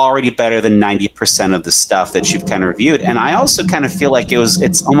 it's already better than 90% of the stuff that you've kind of reviewed. And I also kind of feel like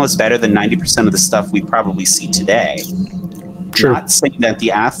it's almost better than 90% of the stuff we probably see today. True. Not saying that the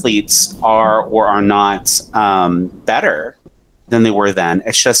athletes are or are not better than they were then.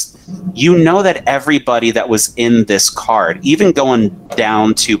 It's just, that everybody that was in this card, even going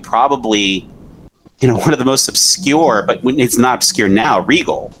down to probably, one of the most obscure, but it's not obscure now,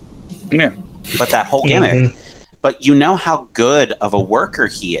 Regal. Yeah. But that whole gimmick. Mm-hmm. But how good of a worker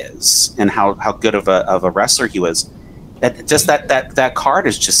he is and how good of a wrestler he was. That card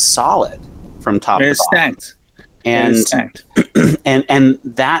is just solid from top to bottom. And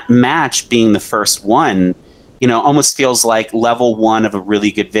that match being the first one, almost feels like level 1 of a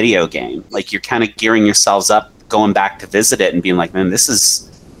really good video game. Like, you're kind of gearing yourselves up, going back to visit it and being like, man, this is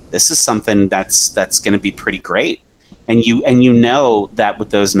something that's going to be pretty great. And you know that with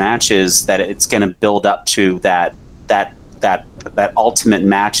those matches that it's going to build up to that ultimate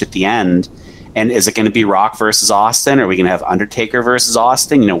match at the end. And is it going to be Rock versus Austin? Or are we going to have Undertaker versus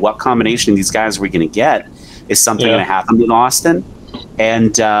Austin? What combination of these guys are we going to get? Is something going to happen in Austin?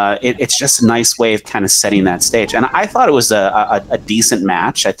 And it's just a nice way of kind of setting that stage. And I thought it was a decent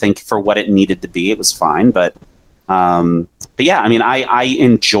match. I think for what it needed to be, it was fine. But yeah, I mean, I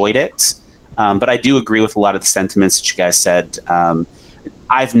enjoyed it. But I do agree with a lot of the sentiments that you guys said.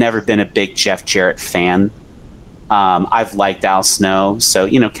 I've never been a big Jeff Jarrett fan. I've liked Al Snow. So,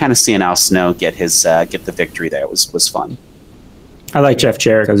 kind of seeing Al Snow get the victory there was fun. I like Jeff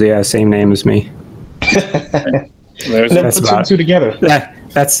Jarrett because he has the same name as me. That's about two together.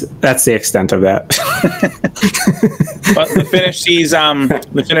 That's the extent of that. But the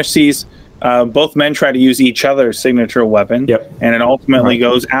finish sees both men try to use each other's signature weapon. Yep. And it ultimately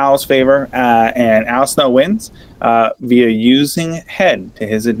goes Al's favor, and Al Snow wins via using head to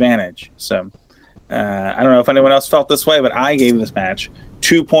his advantage. So I don't know if anyone else felt this way, but I gave this match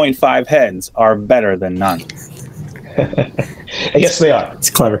 2.5 heads are better than none. Yes, they are. It's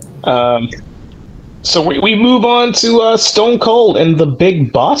clever. So we move on to Stone Cold and the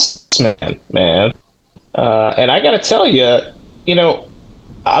Big Boss Man. And I got to tell you,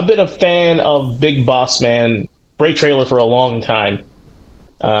 I've been a fan of Big Boss Man, Bray Trailer, for a long time.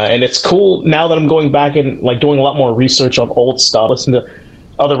 And it's cool now that I'm going back and doing a lot more research on old stuff, listening to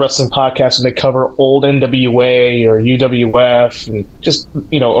other wrestling podcasts and they cover old NWA or UWF and just,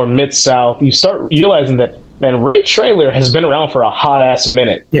 or Mid-South. You start realizing that, man, Ray Trailer has been around for a hot ass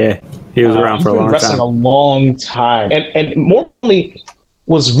minute. Yeah. He was around for a long time. Wrestling a long time. And more importantly,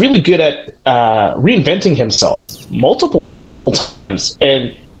 was really good at reinventing himself multiple times.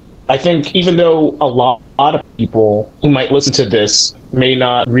 And I think even though a lot of people who might listen to this may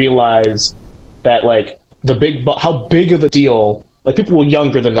not realize that, like, how big of a deal, like, people were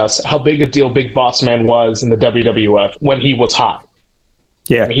younger than us, how big a deal Big Boss Man was in the WWF when he was hot.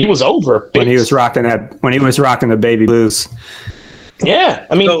 Yeah, I mean, he was over when he was rocking the baby blues. Yeah,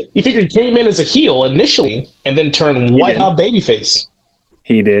 I mean, you figure he came in as a heel initially and then turned white hot babyface.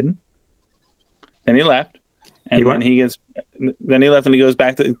 He did. Then he left. And then he left and he goes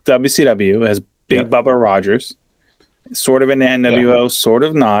back to WCW as Big Bubba Rogers, sort of in the NWO, sort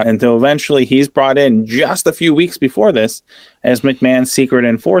of not, until eventually he's brought in just a few weeks before this as McMahon's secret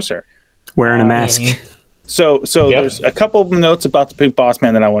enforcer. Wearing a mask. So there's a couple of notes about the Big Boss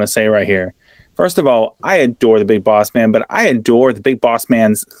Man that I want to say right here. First of all, I adore the Big Boss Man, but I adore the Big Boss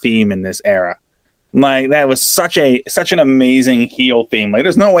Man's theme in this era. Like, that was such an amazing heel theme. Like,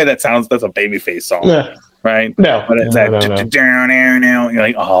 there's no way that's a babyface song. Yeah. Right? No. But it's down there now. You're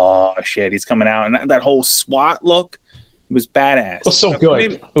like, oh shit, he's coming out. And that whole SWAT look was badass. It was so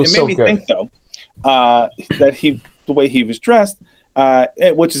good. It made me think, though, that the way he was dressed,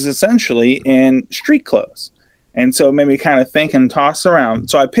 which is essentially in street clothes. And so it made me kind of think and toss around.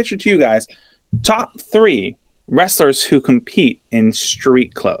 So I pictured to you guys top 3 wrestlers who compete in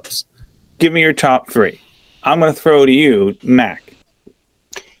street clothes. Give me your top 3. I'm going to throw to you, Mac.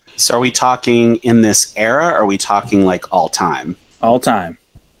 So are we talking in this era, or are we talking like all time? All time.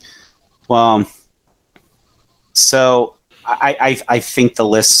 Well, so I think the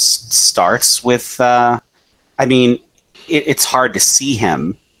list starts with, it's hard to see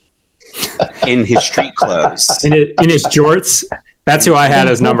him in his street clothes. In his jorts. That's who I had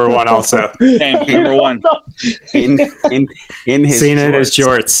as number 1 also. Number 1. In his Cena in his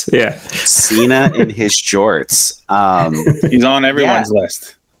jorts. Yeah. Cena in his jorts. He's on everyone's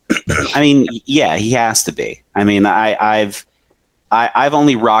list. I mean, yeah, he has to be. I mean, I've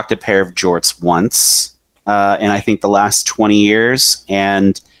only rocked a pair of jorts once, and I think the last 20 years.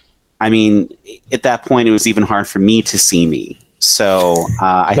 And I mean, at that point, it was even hard for me to see me. So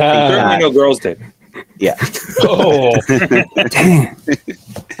I think certainly no girls did. Yeah. Oh, Damn.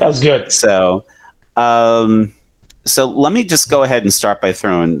 that's good. So let me just go ahead and start by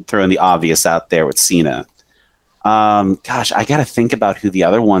throwing the obvious out there with Cena. Gosh, I got to think about who the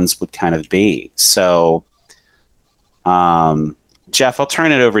other ones would kind of be. So, Jeff, I'll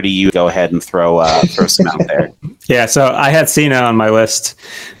turn it over to you. Go ahead and throw some out there. Yeah, so I had Cena on my list.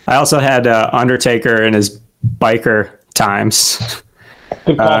 I also had Undertaker in his biker times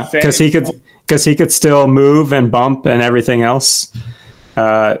because he could still move and bump and everything else.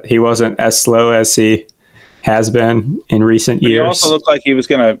 He wasn't as slow as he has been in recent years. He also looked like he was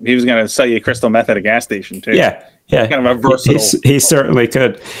gonna sell you crystal meth at a gas station too. Yeah. Kind of a versatile. He certainly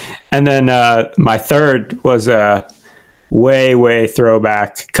could. And then my third was a way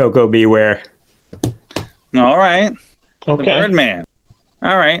throwback, Coco Beware. All right. Okay. The Birdman.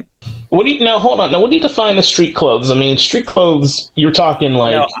 All right. What do you now? Hold on. Now, what do you define as street clothes? I mean, street clothes. You're talking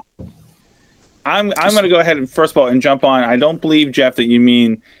like. I'm going to go ahead and first of all and jump on. I don't believe, Jeff, that you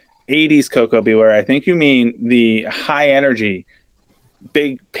mean 80s Coco Beware. I think you mean the high energy,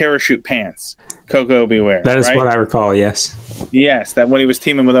 big parachute pants Coco Beware. That is right? what I recall. Yes. Yes, that when he was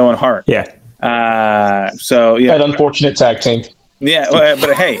teaming with Owen Hart. Yeah. So yeah, that unfortunate tag team. Yeah,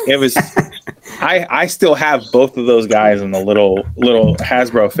 but hey, it was. I still have both of those guys in the little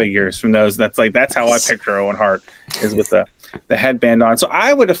Hasbro figures from those. That's how I picture Owen Hart, is with the headband on. So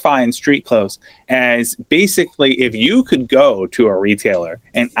I would define street clothes as basically if you could go to a retailer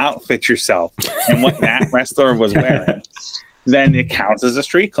and outfit yourself in what that wrestler was wearing, then it counts as a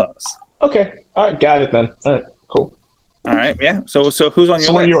street clothes. Okay, all right, got it then. All right, cool. All right, yeah. So who's on your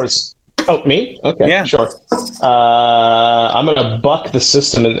So what are list? yours? Oh, me? Okay, Yeah. sure. I'm gonna buck the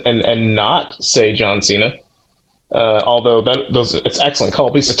system and not say John Cena. Although it's excellent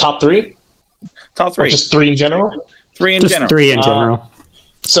call. Please, the top 3. Top 3. Or just 3 in general. 3 in Just general. 3 in general.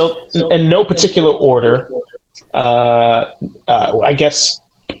 So, in no particular order, I guess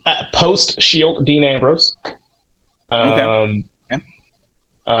post Shield, Dean Ambrose,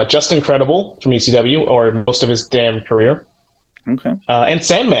 Just Incredible from ECW, or most of his damn career, and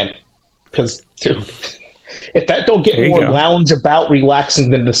Sandman, because if that don't get more lounge about relaxing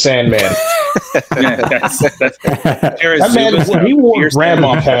than the Sandman, that man, he wore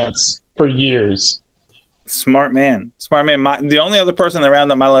grandma pants for years. Smart man. The only other person that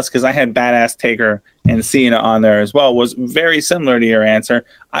rounded up my list, because I had Badass Taker and Cena on there as well, was very similar to your answer.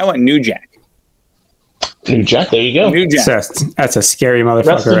 I went New Jack. New Jack, there you go. New Jack. That's a scary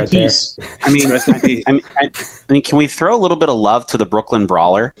motherfucker right there. I mean, can we throw a little bit of love to the Brooklyn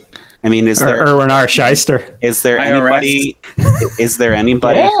Brawler? I mean, is there Erwin R. Shyster? Is there IRS. anybody? Is there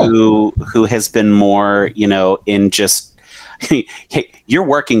anybody Yeah. who has been more, in just, hey, you're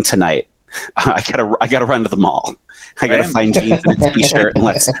working tonight. I gotta run to the mall. I gotta find jeans and a t-shirt and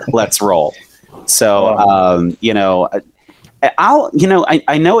let's roll. So, I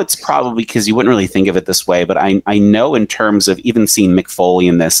know it's probably because you wouldn't really think of it this way, but I know in terms of even seeing Mick Foley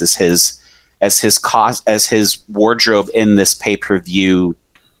in this as his wardrobe in this pay-per-view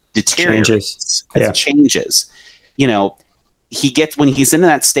deteriorates, changes. He gets, when he's in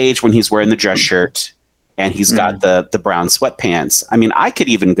that stage when he's wearing the dress shirt and he's got the brown sweatpants. I mean, I could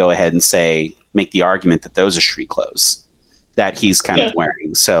even go ahead and make the argument that those are street clothes that he's kind of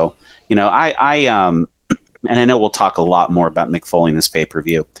wearing. So, and I know we'll talk a lot more about Mick Foley in this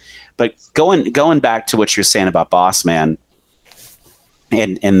pay-per-view, but going back to what you're saying about Boss Man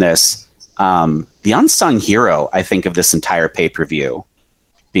in this, the unsung hero, I think, of this entire pay-per-view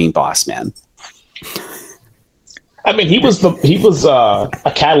being Boss Man. I mean, he was a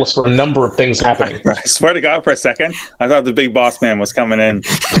catalyst for a number of things happening. I swear to God, for a second, I thought the big boss man was coming in. You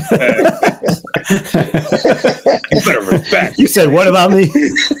better respect. You said, "What about me?"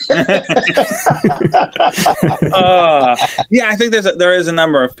 Yeah, I think there is a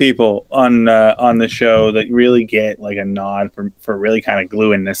number of people on the show that really get like a nod for really kind of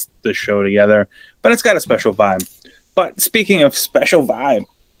gluing this show together. But it's got a special vibe. But speaking of special vibe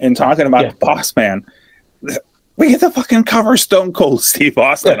and talking about the Boss Man, we get the fucking cover Stone Cold Steve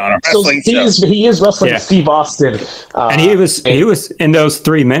Austin on a wrestling show. He is wrestling Steve Austin, and he was in those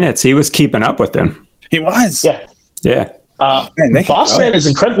 3 minutes. He was keeping up with him. He was. Yeah. Boss Man is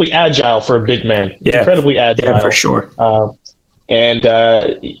incredibly agile for a big man. Yeah. Incredibly agile. Yeah, for sure. And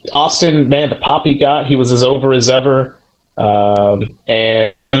Austin, man, the pop he got, he was as over as ever. And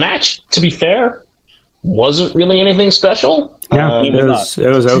the match, to be fair, wasn't really anything special. Yeah, it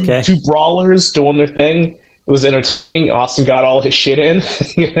was okay. Two brawlers doing their thing. It was entertaining. Austin got all his shit in.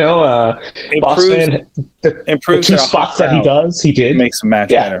 Boss Man, the two spots that he does, he did. Makes the match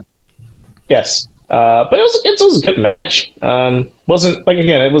better. Yes. But it was a good match. Wasn't like,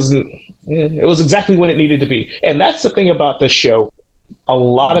 again, it was exactly what it needed to be. And that's the thing about this show. A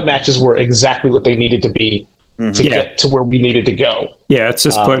lot of matches were exactly what they needed to be to get to where we needed to go. Yeah, it's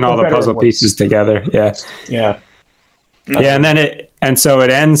just putting all the puzzle pieces together. Yeah. Yeah. Yeah, and then so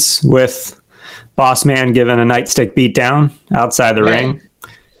it ends with Boss Man giving a nightstick beatdown outside the ring,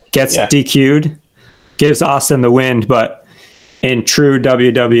 gets DQ'd, gives Austin the win, but in true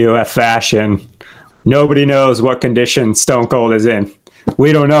WWF fashion, nobody knows what condition Stone Cold is in.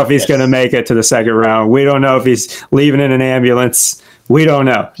 We don't know if he's going to make it to the second round. We don't know if he's leaving in an ambulance. We don't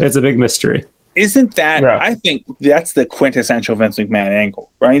know. It's a big mystery. Isn't that? Yeah. I think that's the quintessential Vince McMahon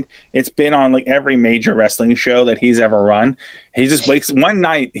angle, right? It's been on like every major wrestling show that he's ever run. He just wakes one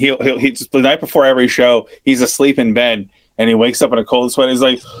night. He just, the night before every show, he's asleep in bed and he wakes up in a cold sweat. He's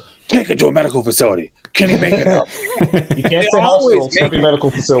like, "Take it to a medical facility. Can he make it up?" You can't say hospitals, every medical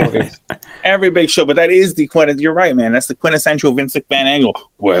facility. Every big show, but that is the you're right, man. That's the quintessential Vince McMahon angle.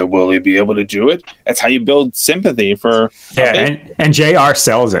 Well, will he be able to do it? That's how you build sympathy for. Yeah, and JR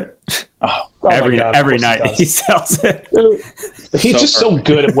sells it. Every night he sells it. He's just so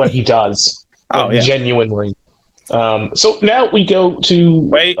good at what he does. Genuinely. So now we go to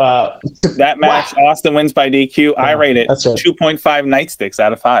that match. Wow. Austin wins by DQ. I rate it 2.5 nightsticks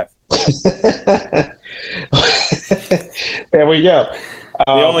out of 5. There we go.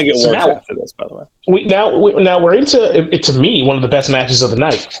 We only get one after this, by the way. We're into it. To me, one of the best matches of the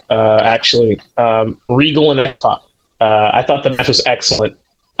night. Actually, Regal and X-Pac. I thought the match was excellent.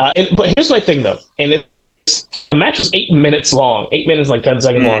 But here's my thing, though, and the match was 8 minutes long, 8 minutes, like 10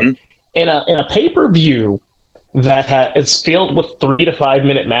 seconds long. In a pay-per-view that is filled with 3 to 5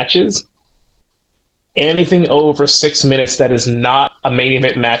 minute matches, anything over 6 minutes that is not a main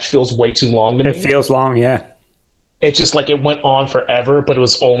event match feels way too long to me. It feels long, yeah. It's just like it went on forever, but it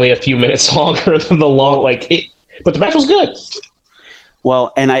was only a few minutes longer than the long. But the match was good.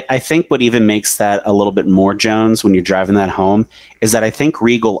 Well, and I think what even makes that a little bit more Jones when you're driving that home is that I think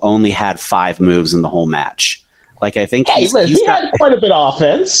Regal only had 5 moves in the whole match. Like, I think he had quite a bit of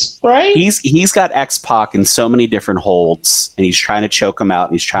offense, right? He's got X-Pac in so many different holds, and he's trying to choke him out,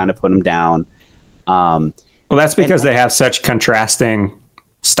 and he's trying to put him down. Well, that's because they have such contrasting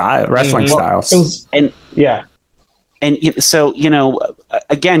wrestling styles. And so,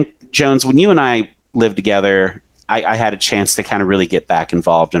 again, Jones, when you and I lived together, I had a chance to kind of really get back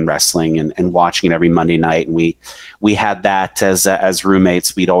involved in wrestling and watching it every Monday night. And we had that as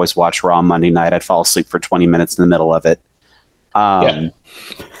roommates. We'd always watch Raw Monday night. I'd fall asleep for 20 minutes in the middle of it.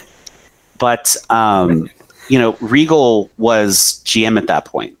 But Regal was GM at that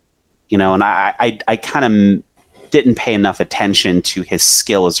point. you know, and I kind of didn't pay enough attention to his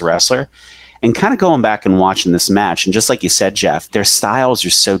skill as a wrestler. And kind of going back and watching this match, and just like you said, Jeff, their styles are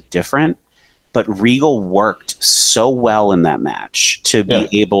so different, but Regal worked so well in that match to be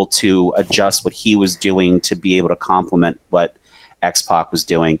able to adjust what he was doing to be able to complement what X-Pac was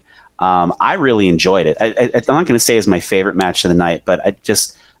doing. I really enjoyed it. I'm not going to say it's my favorite match of the night, but I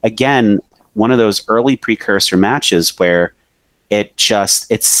just, again, one of those early precursor matches where it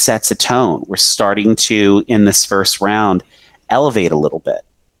sets a tone. We're starting to, in this first round, elevate a little bit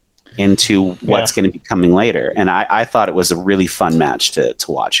into what's going to be coming later. And I thought it was a really fun match to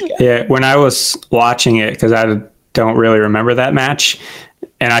watch again. Yeah, when I was watching it, because I don't really remember that match,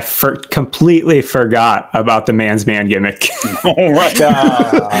 and I completely forgot about the man's man gimmick. Oh, right.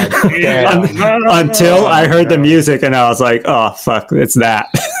 Until I heard the music, and I was like, oh, fuck, it's that.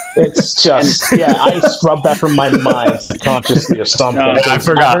 It's just, I scrubbed that from my mind consciously or something. I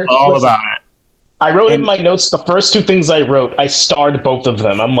forgot all about it. I wrote in my notes, the first two things I wrote, I starred both of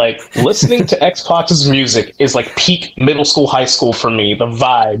them. I'm like, listening to X-Pac's music is like peak middle school, high school for me, the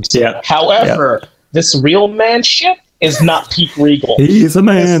vibes. Yeah. However, this real man shit is not peak Regal. He's a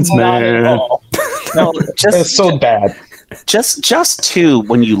man's man. No, it's so bad. Just too,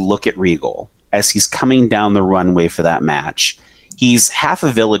 when you look at Regal as he's coming down the runway for that match, he's half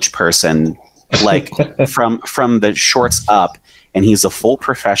a village person, like from the shorts up, and he's a full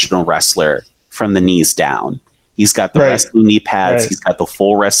professional wrestler from the knees down. He's got the wrestling knee pads. He's got the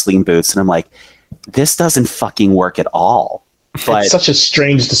full wrestling boots, and I'm like, this doesn't fucking work at all. But it's such a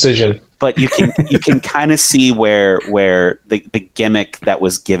strange decision. But you can kind of see where the gimmick that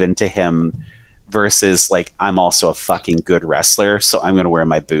was given to him versus like, I'm also a fucking good wrestler, so I'm going to wear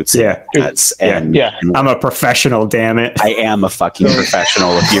my boots. And I'm a professional, damn it. I am a fucking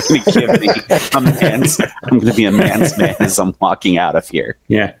professional. If you're going to give me I'm going to be a man's man as I'm walking out of here.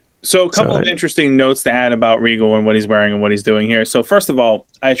 Yeah. So a couple of interesting notes to add about Regal and what he's wearing and what he's doing here. So first of all,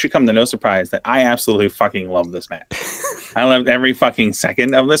 I should come to no surprise that I absolutely fucking love this match. I loved every fucking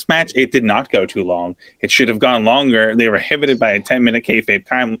second of this match. It did not go too long. It should have gone longer. They were inhibited by a 10-minute kayfabe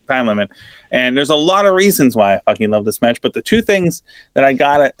time limit. And there's a lot of reasons why I fucking love this match. But the two things that I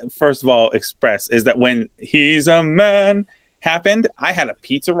gotta, first of all, express is that when he's a man happened, I had a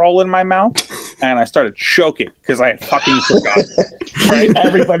pizza roll in my mouth and I started choking because I had fucking forgotten. Right?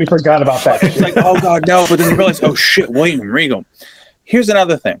 Everybody forgot about that. It's like, oh god, no! But then you realize, oh shit, William Regal. Here's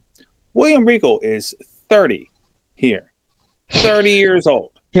another thing: William Regal is 30 here, 30 years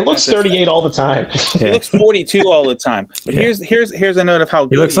old. He looks 38 all the time. He looks 42 all the time. But here's a note of how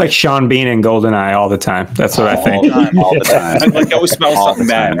he looks like Sean Bean in GoldenEye all the time. That's what I think. All the time. Like I always smell something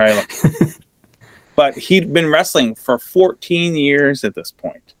bad, right? Like, but he'd been wrestling for 14 years at this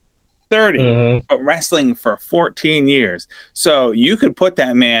point. 30, but wrestling for 14 years. So you could put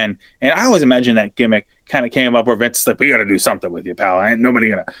that man, and I always imagine that gimmick kind of came up where Vince like, we got to do something with you, pal. Ain't nobody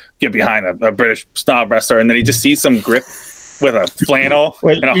going to get behind a British snob wrestler. And then he just sees some grip with a flannel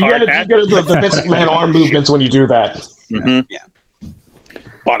and a hard hat. You got to do the Vince McMahon arm movements when you do that. Mm-hmm. Yeah.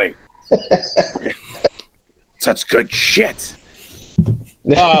 Buddy. Such good shit.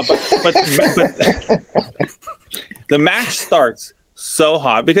 But the match starts so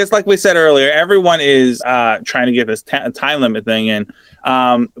hot because, like we said earlier, everyone is trying to get this time limit thing in.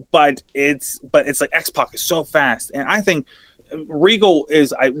 But it's like X-Pac is so fast, and I think Regal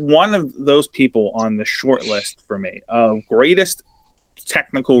is one of those people on the short list for me of greatest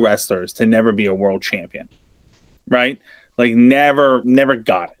technical wrestlers to never be a world champion. Right? Like never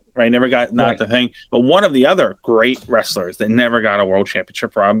got it. Right, never got the thing. But one of the other great wrestlers that never got a world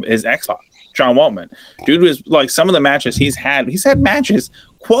championship from is X-Pac, John Waltman. Dude was like some of the matches he's had matches,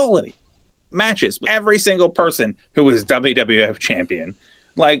 quality matches. Every single person who was WWF champion,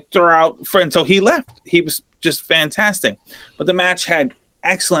 like throughout until he left, he was just fantastic. But the match had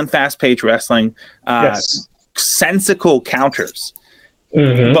excellent fast-paced wrestling, sensical counters.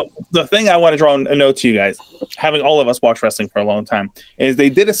 Mm-hmm. But the thing I want to draw a note to you guys, having all of us watch wrestling for a long time, is they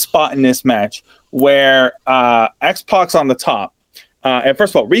did a spot in this match where X-Pac's on the top. And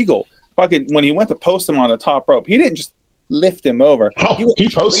first of all, Regal, when he went to post him on the top rope, he didn't just lift him over. Oh, he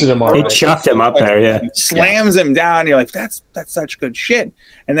posted him on. He chucked him up there, yeah. He slams him down. You're like, that's such good shit.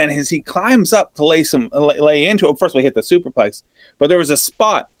 And then as he climbs up to lay into it, first of all, he hit the superplex. But there was a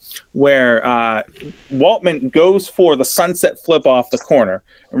spot where Waltman goes for the sunset flip off the corner.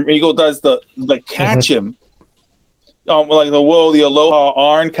 And Regal does the catch him, like the aloha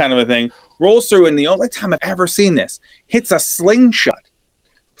arm kind of a thing, rolls through, and the only time I've ever seen this, hits a slingshot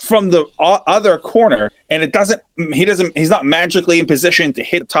from the other corner, and he's not magically in position to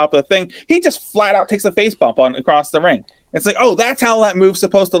hit the top of the thing. He just flat out takes a face bump across the ring. It's like, oh, that's how that move's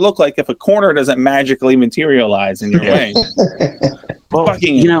supposed to look like if a corner doesn't magically materialize in your way. Well,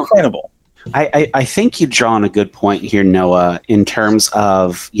 Fucking incredible. I think you draw on a good point here, Noah, in terms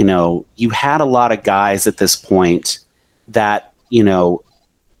of, you had a lot of guys at this point that,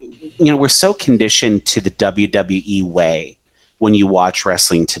 we're so conditioned to the WWE way when you watch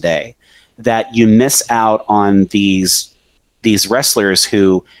wrestling today that you miss out on these wrestlers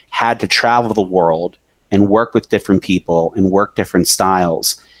who had to travel the world and work with different people and work different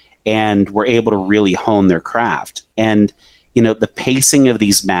styles and were able to really hone their craft. And, the pacing of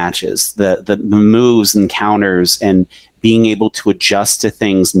these matches, the moves and counters and being able to adjust to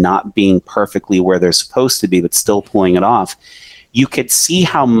things not being perfectly where they're supposed to be, but still pulling it off. You could see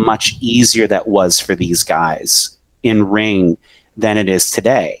how much easier that was for these guys in ring than it is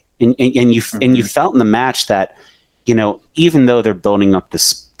today. And you felt in the match that, even though they're building up to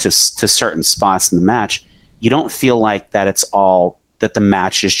certain spots in the match, you don't feel like that it's all that the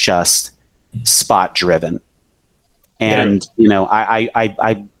match is just spot driven. And,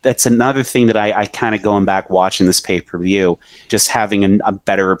 I that's another thing that I kind of going back watching this pay-per-view, just having a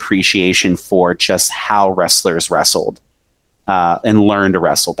better appreciation for just how wrestlers wrestled and learned to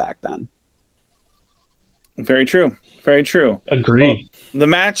wrestle back then. Very true. Very true. Agree. Well, the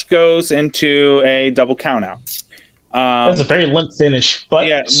match goes into a double countout. That's a very limp finish, but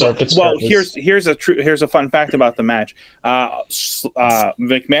here's a fun fact about the match.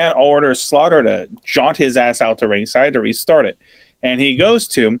 McMahon orders Slaughter to jaunt his ass out to ringside to restart it, and he goes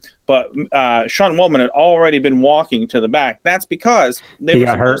to, but Sean Woolman had already been walking to the back. That's because they were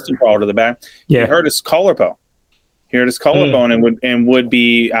supposed to crawl to the back. Yeah. He hurt his collarbone. And would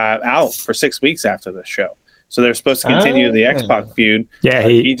be out for 6 weeks after the show. So they're supposed to continue the X-Pac feud. Yeah,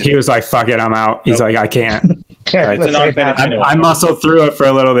 he was like, fuck it, I'm out. He's like, I can't. I muscled through it for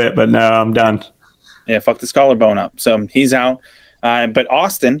a little bit, but no, I'm done. Yeah, fuck this collarbone up. So he's out. But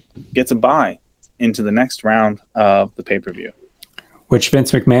Austin gets a bye into the next round of the pay-per-view. Which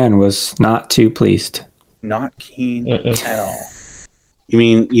Vince McMahon was not too pleased. Not keen at all.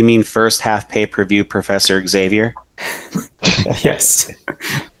 You mean first half pay-per-view Professor Xavier? Yes.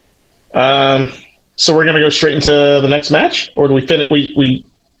 So we're gonna go straight into the next match, or do we finish?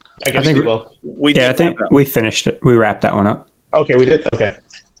 I think we finished it. We wrapped that one up. Okay, we did. Okay.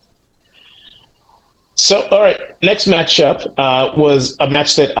 So, all right, next matchup was a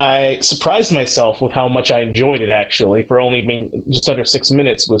match that I surprised myself with how much I enjoyed it. Actually, for only being just under 6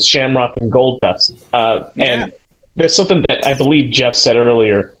 minutes, was Shamrock and Goldust. And there's something that I believe Jeff said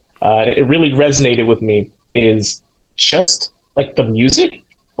earlier. It really resonated with me. Is just like the music,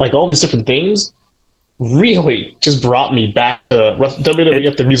 like all these different things, really just brought me back to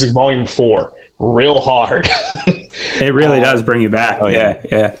WWF The Music Volume 4 real hard. It really does bring you back. Oh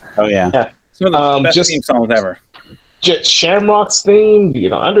yeah. Some of the best theme songs ever. Just Shamrock's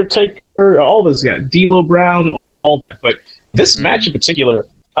theme, Undertaker, all those guys, D'Lo Brown, all that. But this match in particular,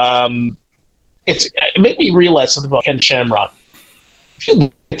 it made me realize something about Ken Shamrock. If you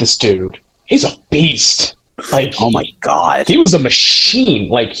look at this dude, he's a beast. Like, oh my God, he was a machine.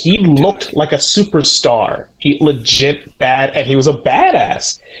 Like, he looked like a superstar. He legit bad, and he was a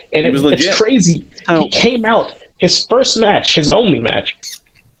badass. And it's crazy. He came out his first match, his only match.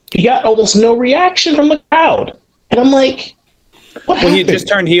 He got almost no reaction from the crowd, and I'm like, what happened? He just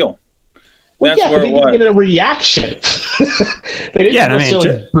turned heel. Well, That's they didn't get a reaction. They didn't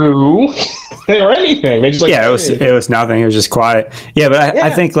necessarily boo or anything. They just it was nothing. It was just quiet. Yeah, but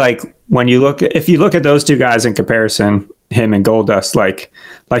I think like if you look at those two guys in comparison, him and Goldust, like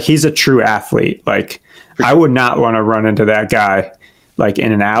he's a true athlete. Like I would not want to run into that guy like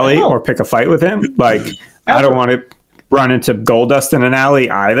in an alley or pick a fight with him. Like I don't want to run into Goldust in an alley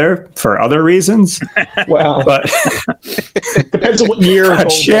either for other reasons. Well, but depends on what year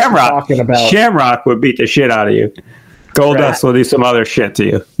Shamrock would beat the shit out of you. Goldust will do some other shit to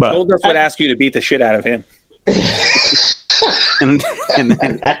you. But Goldust would ask you to beat the shit out of him. and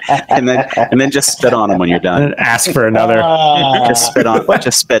then just spit on him when you're done. And ask for another. Just spit on.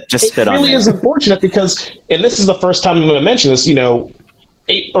 Just spit on. It really is unfortunate because, and this is the first time I'm going to mention this.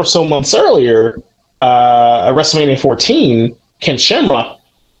 8 or so months earlier, at WrestleMania 14, Ken Shamrock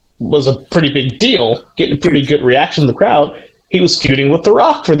was a pretty big deal, getting a pretty good reaction from the crowd. He was feuding with The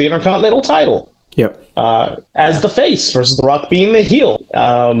Rock for the Intercontinental title. Yep. As the face versus The Rock being the heel.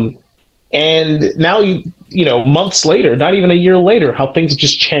 And now months later, not even a year later, how things have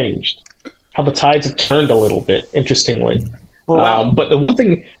just changed. How the tides have turned a little bit, interestingly. Wow. But the one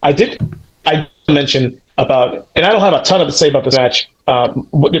thing I mentioned about, and I don't have a ton to say about this match,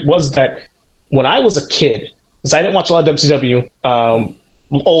 what it was that when I was a kid, because I didn't watch a lot of WCW,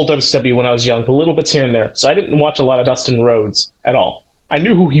 old WCW when I was young, a little bits here and there. So I didn't watch a lot of Dustin Rhodes at all. I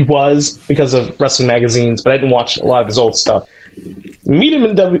knew who he was because of wrestling magazines, but I didn't watch a lot of his old stuff. Meet him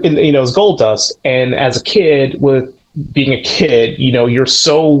as Goldust, and as a kid, with being a kid, you're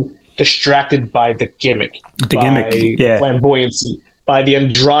so distracted by the gimmick, flamboyancy, by the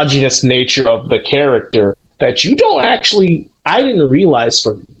androgynous nature of the character that you don't actually. I didn't realize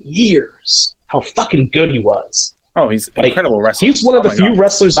for years how fucking good he was. Oh, he's an incredible wrestler. He's one of the few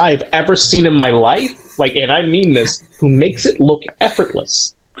wrestlers I've ever seen in my life, and I mean this, who makes it look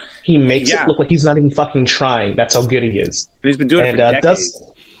effortless. He makes it look like he's not even fucking trying. That's how good he is. But he's been doing it for decades.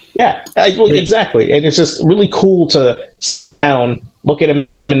 Exactly. And it's just really cool to sit down, look at him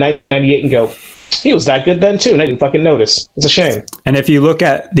in 1998 and go, he was that good then too, and I didn't fucking notice. It's a shame. And if you look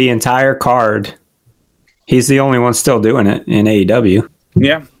at the entire card, he's the only one still doing it in AEW.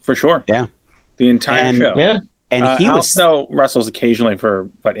 Yeah, for sure. Yeah. The entire show. Yeah. And he also wrestles occasionally for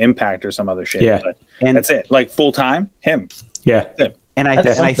Impact or some other shit. Yeah. And that's it. Like full time, him. Yeah. And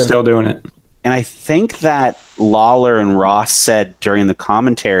I still doing it. And I think that Lawler and Ross said during the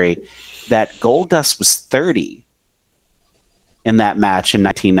commentary that Goldust was 30 in that match in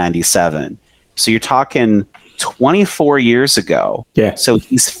 1997. So you're talking 24 years ago. Yeah. So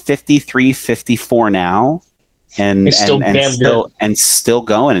he's 53, 54 now. And he's still still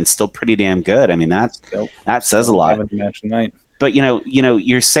going and still pretty damn good. I mean, that says a lot. Match tonight. But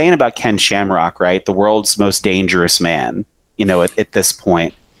you're saying about Ken Shamrock, right? The world's most dangerous man, at this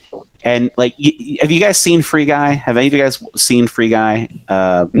point. And have you guys seen Free Guy? Have any of you guys seen Free Guy?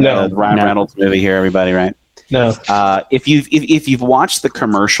 No. The Ryan Reynolds movie here, everybody, right? No. If you've watched the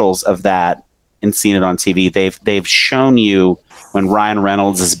commercials of that and seen it on TV, they've shown you when Ryan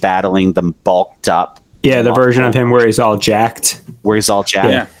Reynolds is battling the bulked up. Yeah, the version of him where he's all jacked.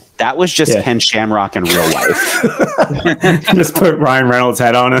 Yeah. That was just Ken Shamrock in real life. Just put Ryan Reynolds'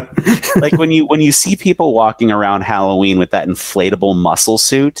 head on it. Like when you see people walking around Halloween with that inflatable muscle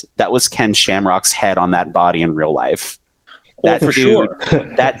suit, that was Ken Shamrock's head on that body in real life.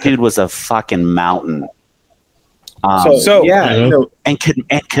 That dude was a fucking mountain. And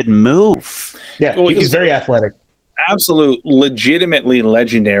could move. Yeah, he was very athletic. Absolute, legitimately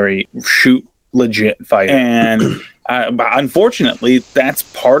legendary legit fighter. And but unfortunately, that's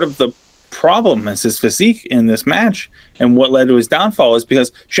part of the problem is his physique in this match. And what led to his downfall is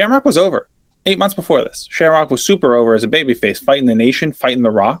because Shamrock was over 8 months before this. Shamrock was super over as a babyface, fighting the Nation, fighting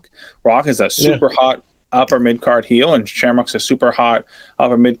The Rock. Rock is a super hot upper mid-card heel, and Shamrock's a super hot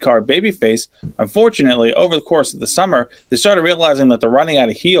upper mid-card babyface. Unfortunately, over the course of the summer, they started realizing that they're running out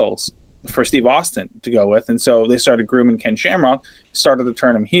of heels for Steve Austin to go with, and so they started grooming Ken Shamrock, started to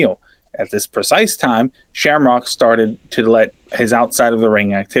turn him heel. At this precise time, Shamrock started to let his outside of the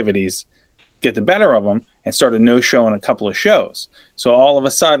ring activities get the better of him and started no-showing a couple of shows. So all of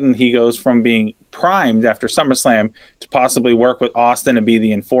a sudden, he goes from being primed after SummerSlam to possibly work with Austin and be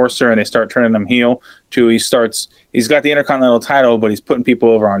the enforcer, and they start turning him heel, to he's got the Intercontinental title, but he's putting people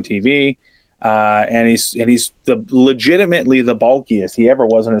over on TV. And he's legitimately the bulkiest he ever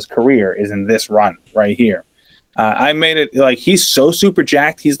was in his career is in this run right here. I made it like he's so super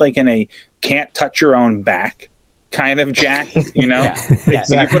jacked. He's like in a can't touch your own back kind of jacked, Yeah,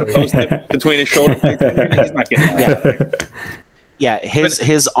 exactly. You put a post-it between his shoulder blades, he's not getting that. Yeah,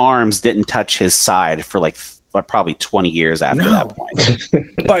 his arms didn't touch his side for probably 20 years after that point.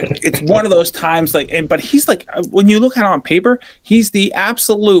 But it's one of those times but he's like, when you look at it on paper, he's the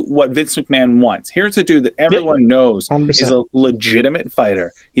absolute what Vince McMahon wants. Here's a dude that everyone knows 100%. Is a legitimate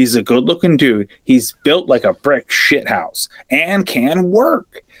fighter. He's a good looking dude. He's built like a brick shithouse and can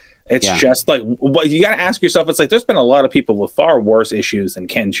work. It's just like, what you got to ask yourself. It's like, there's been a lot of people with far worse issues than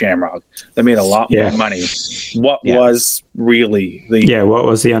Ken Shamrock that made a lot more money. What was really what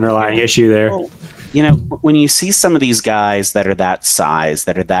was the underlying issue there? Well, when you see some of these guys that are that size,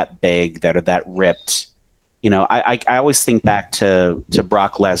 that are that big, that are that ripped, I always think back to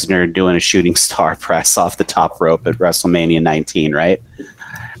Brock Lesnar doing a shooting star press off the top rope at WrestleMania 19, right?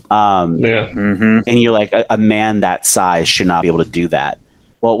 And you're like, a man that size should not be able to do that.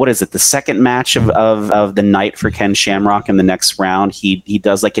 Well, what is it? The second match of the night for Ken Shamrock in the next round, he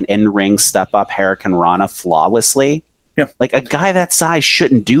does like an in-ring step-up Hurricane Rana flawlessly. Yeah. Like a guy that size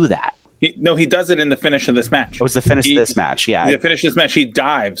shouldn't do that. He does it in the finish of this match. It was the finish of this match, yeah. The finish of this match, he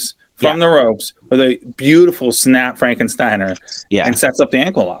dives from the ropes with a beautiful snap Frankensteiner and sets up the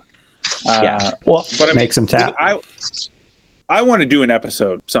ankle lock. But makes him tap. I want to do an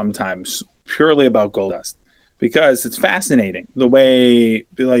episode sometimes purely about Goldust because it's fascinating the way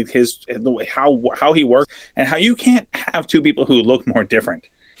how he works and how you can't have two people who look more different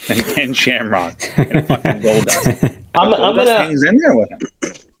than Ken Shamrock and fucking Goldust. I'm gonna hangs in there with him.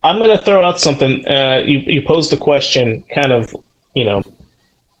 I'm going to throw out something. You posed the question, kind of,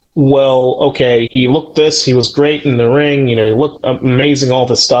 well, okay, he looked this, he was great in the ring, he looked amazing, all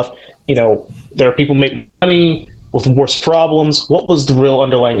this stuff. There are people making money with worse problems. What was the real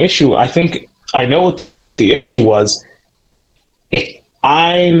underlying issue? I think I know what the issue was. If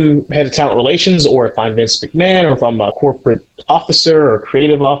I'm head of talent relations, or if I'm Vince McMahon, or if I'm a corporate officer or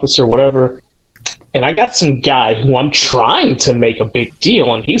creative officer, whatever, and I got some guy who I'm trying to make a big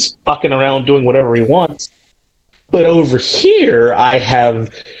deal, and he's fucking around doing whatever he wants. But over here, I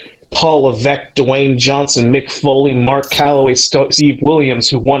have Paul Levesque, Dwayne Johnson, Mick Foley, Mark Calloway, Steve Williams,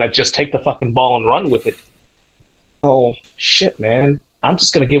 who want to just take the fucking ball and run with it. Oh, shit, man. I'm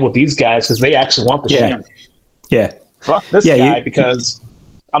just going to give with these guys because they actually want the shit. Yeah. Fuck this guy because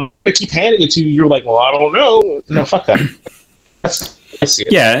I'm going to keep handing it to you. You're like, well, I don't know. No, fuck that. I see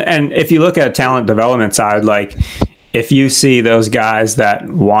it. Yeah, and if you look at talent development side, like, if you see those guys that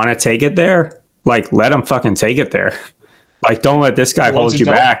want to take it there, like, let them fucking take it there. Like, don't let this guy hold you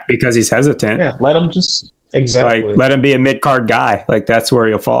back because he's hesitant. Yeah, let him just... Exactly. Like, let him be a mid-card guy. Like, that's where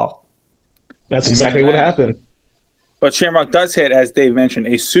you'll fall. That's exactly what happened. But Shamrock does hit, as Dave mentioned,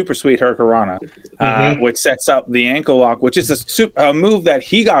 a super sweet Hurricanrana, which sets up the ankle lock, which is a move that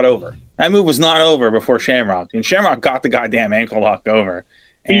he got over. That move was not over before Shamrock, and Shamrock got the goddamn ankle lock over.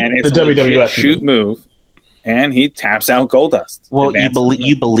 And it's a WWF shoot move, and he taps out Goldust. Well,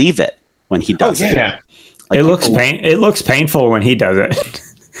 you believe it when he does it. Yeah. Like, it looks painful when he does it.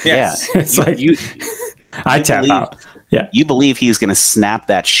 Yes. Yeah, it's like I tap out. Yeah, you believe he's going to snap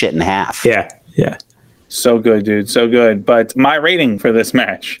that shit in half. Yeah. So good, dude. So good. But my rating for this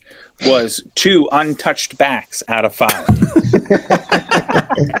match was 2 untouched backs out of 5.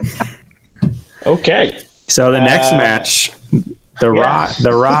 Okay. So the next match, The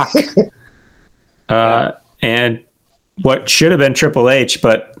Rock, and what should have been Triple H,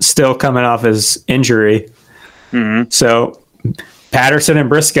 but still coming off his injury. Mm-hmm. So Patterson and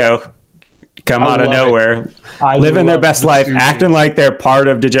Briscoe come out of nowhere, living their best life, acting like they're part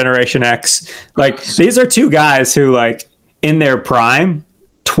of Degeneration X. Like, these are two guys who, like, in their prime,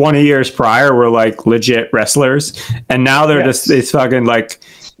 20 years prior, were like legit wrestlers, and now they're just these fucking like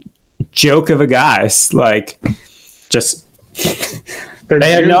joke of a guys. Like, just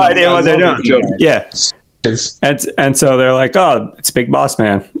they have no idea what they're doing. Yeah, and so they're like, oh, it's Big Boss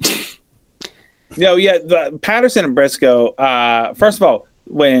Man. The Patterson and Briscoe. First of all,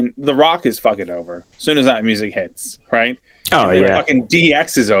 when The Rock is fucking over, as soon as that music hits, right? Oh, yeah. Fucking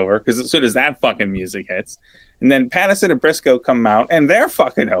DX is over, because as soon as that fucking music hits, and then Patterson and Briscoe come out, and they're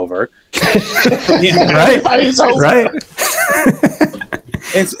fucking over. Right? Right?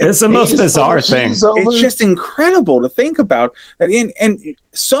 It's the most bizarre thing. It's just incredible to think about that. And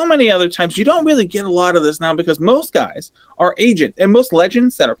so many other times, you don't really get a lot of this now, because most guys are agents, and most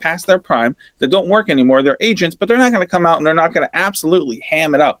legends that are past their prime that don't work anymore, they're agents, but they're not going to come out and they're not going to absolutely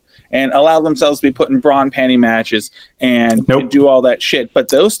ham it up and allow themselves to be put in bra and panty matches and do all that shit. But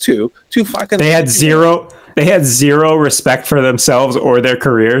those two fucking... They had zero respect for themselves or their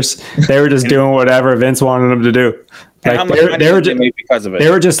careers. They were just doing whatever Vince wanted them to do. Like, they were just, because of it. They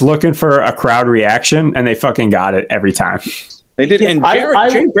were just looking for a crowd reaction, and they fucking got it every time. They did. And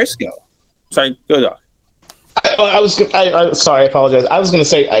Jay Briscoe. Sorry, go dog. Sorry, I apologize. I was going to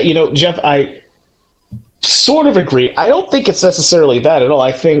say, Jeff, I sort of agree. I don't think it's necessarily that at all.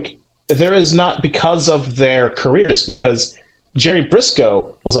 I think there is not because of their careers, because Jerry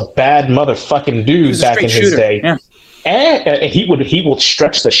Briscoe was a bad motherfucking dude back in his day. Yeah. And he will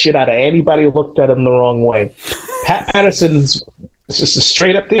stretch the shit out of anybody who looked at him the wrong way. Pat Patterson's just a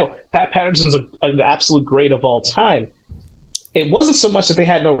straight up deal. Pat Patterson's an absolute great of all time. It wasn't so much that they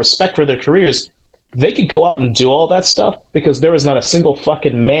had no respect for their careers. They could go out and do all that stuff because there was not a single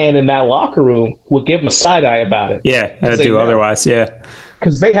fucking man in that locker room who would give them a side eye about it. Yeah, I'd do otherwise, yeah.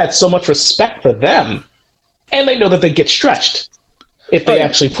 Because they had so much respect for them, and they know that they get stretched if they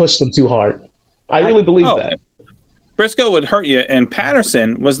actually push them too hard. I really believe that. Briscoe would hurt you, and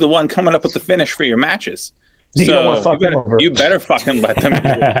Patterson was the one coming up with the finish for your matches. You better fucking let them do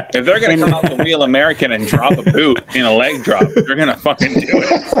it. If they're going to come out the Real American and drop a boot in a leg drop, they're going to fucking do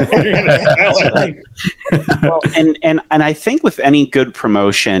it. And I think with any good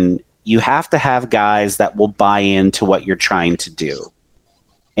promotion, you have to have guys that will buy into what you're trying to do.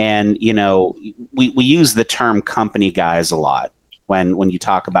 And, we use the term company guys a lot when you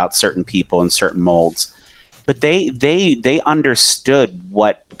talk about certain people and certain molds. But they understood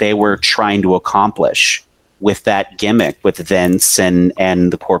what they were trying to accomplish with that gimmick with Vince and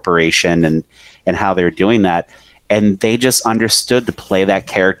the corporation and how they were doing that. And they just understood to play that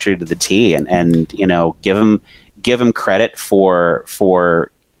character to the T and give him credit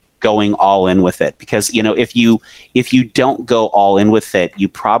for going all in with it, because if you don't go all in with it, you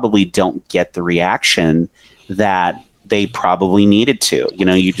probably don't get the reaction that they probably needed to.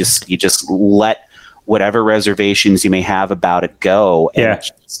 You just let whatever reservations you may have about it go and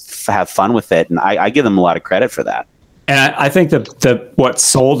just have fun with it. And I give them a lot of credit for that. And I think the what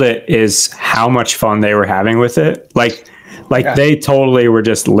sold it is how much fun they were having with it. Like they totally were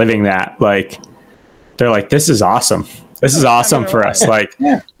just living that. Like they're like, this is awesome. This is awesome for us. Like,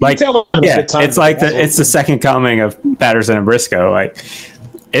 it's like it's the second coming of Patterson and Briscoe. Like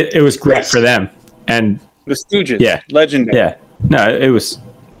it was great for them. And the Stooges, legendary. Yeah, no, it was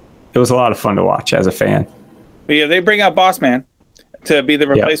a lot of fun to watch as a fan. But yeah, they bring out Boss Man to be the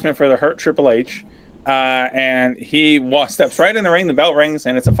replacement for the hurt Triple H. And he steps right in the ring, the bell rings,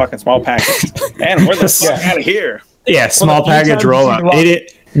 and it's a fucking small package. And we're the fuck out of here. Yeah, small package roll up.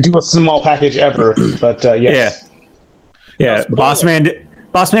 Do a small package ever, but yes. Yeah. Boss Man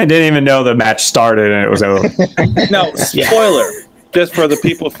didn't even know the match started and it was over. No, spoiler. Just for the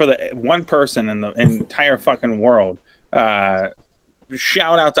people, for the one person in the entire fucking world.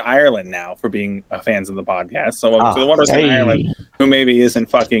 Shout out to Ireland now for being fans of the podcast. So for the one person in Ireland who maybe isn't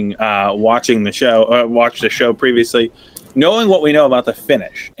fucking watching the show, watched the show previously, knowing what we know about the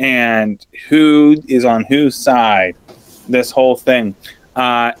finish and who is on whose side, this whole thing,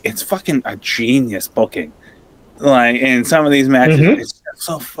 it's fucking a genius booking. Like in some of these matches, it's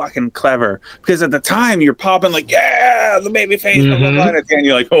so fucking clever because at the time you're popping like, yeah, the baby face, and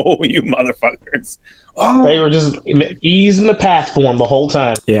you're like, oh, you motherfuckers. Oh, they were just easing the path for him the whole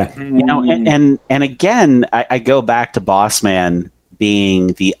time. Yeah, and again, I go back to Boss Man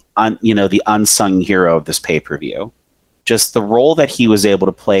being the unsung hero of this pay-per-view. Just the role that he was able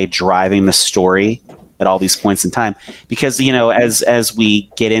to play, driving the story at all these points in time, because as we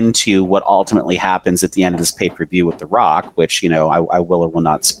get into what ultimately happens at the end of this pay-per-view with The Rock, which I will or will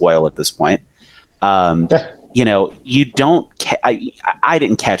not spoil at this point. You don't. I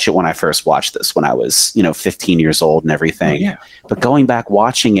didn't catch it when I first watched this when I was 15 years old and everything. But going back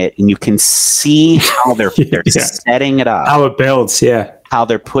watching it, and you can see how they're setting it up, how it builds, how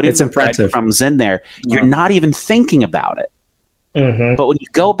they're putting breadcrumbs in there. You're not even thinking about it. But when you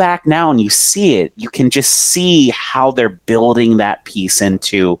go back now and you see it, you can just see how they're building that piece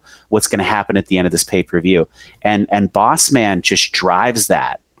into what's going to happen at the end of this pay-per-view. And Boss Man just drives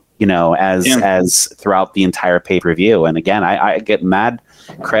that, as throughout the entire pay-per-view. And again, I get mad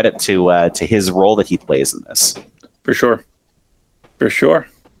credit to his role that he plays in this. For sure.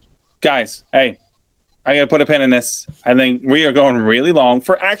 Guys, hey, I got to put a pin in this. I think we are going really long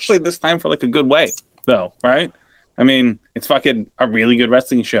for actually this time for like a good way, though, right? I mean, it's fucking a really good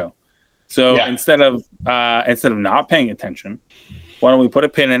wrestling show. So instead of not paying attention, why don't we put a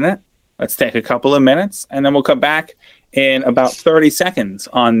pin in it? Let's take a couple of minutes, and then we'll come back in about 30 seconds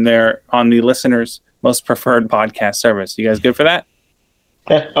on the listener's most preferred podcast service. You guys good for that?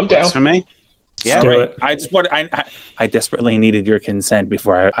 Yeah, I'm down. That's for me. Yeah, right. I desperately needed your consent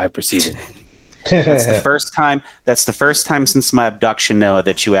before I proceeded. That's the first time. That's the first time since my abduction, Noah,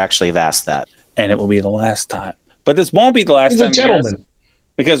 that you actually have asked that, and it will be the last time. But this won't be the last time, gentlemen,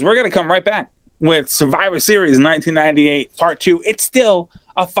 because we're going to come right back with Survivor Series 1998 Part 2. It's still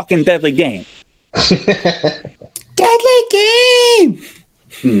a fucking deadly game. Deadly game!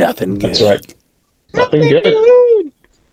 Nothing good. That's right. Nothing good.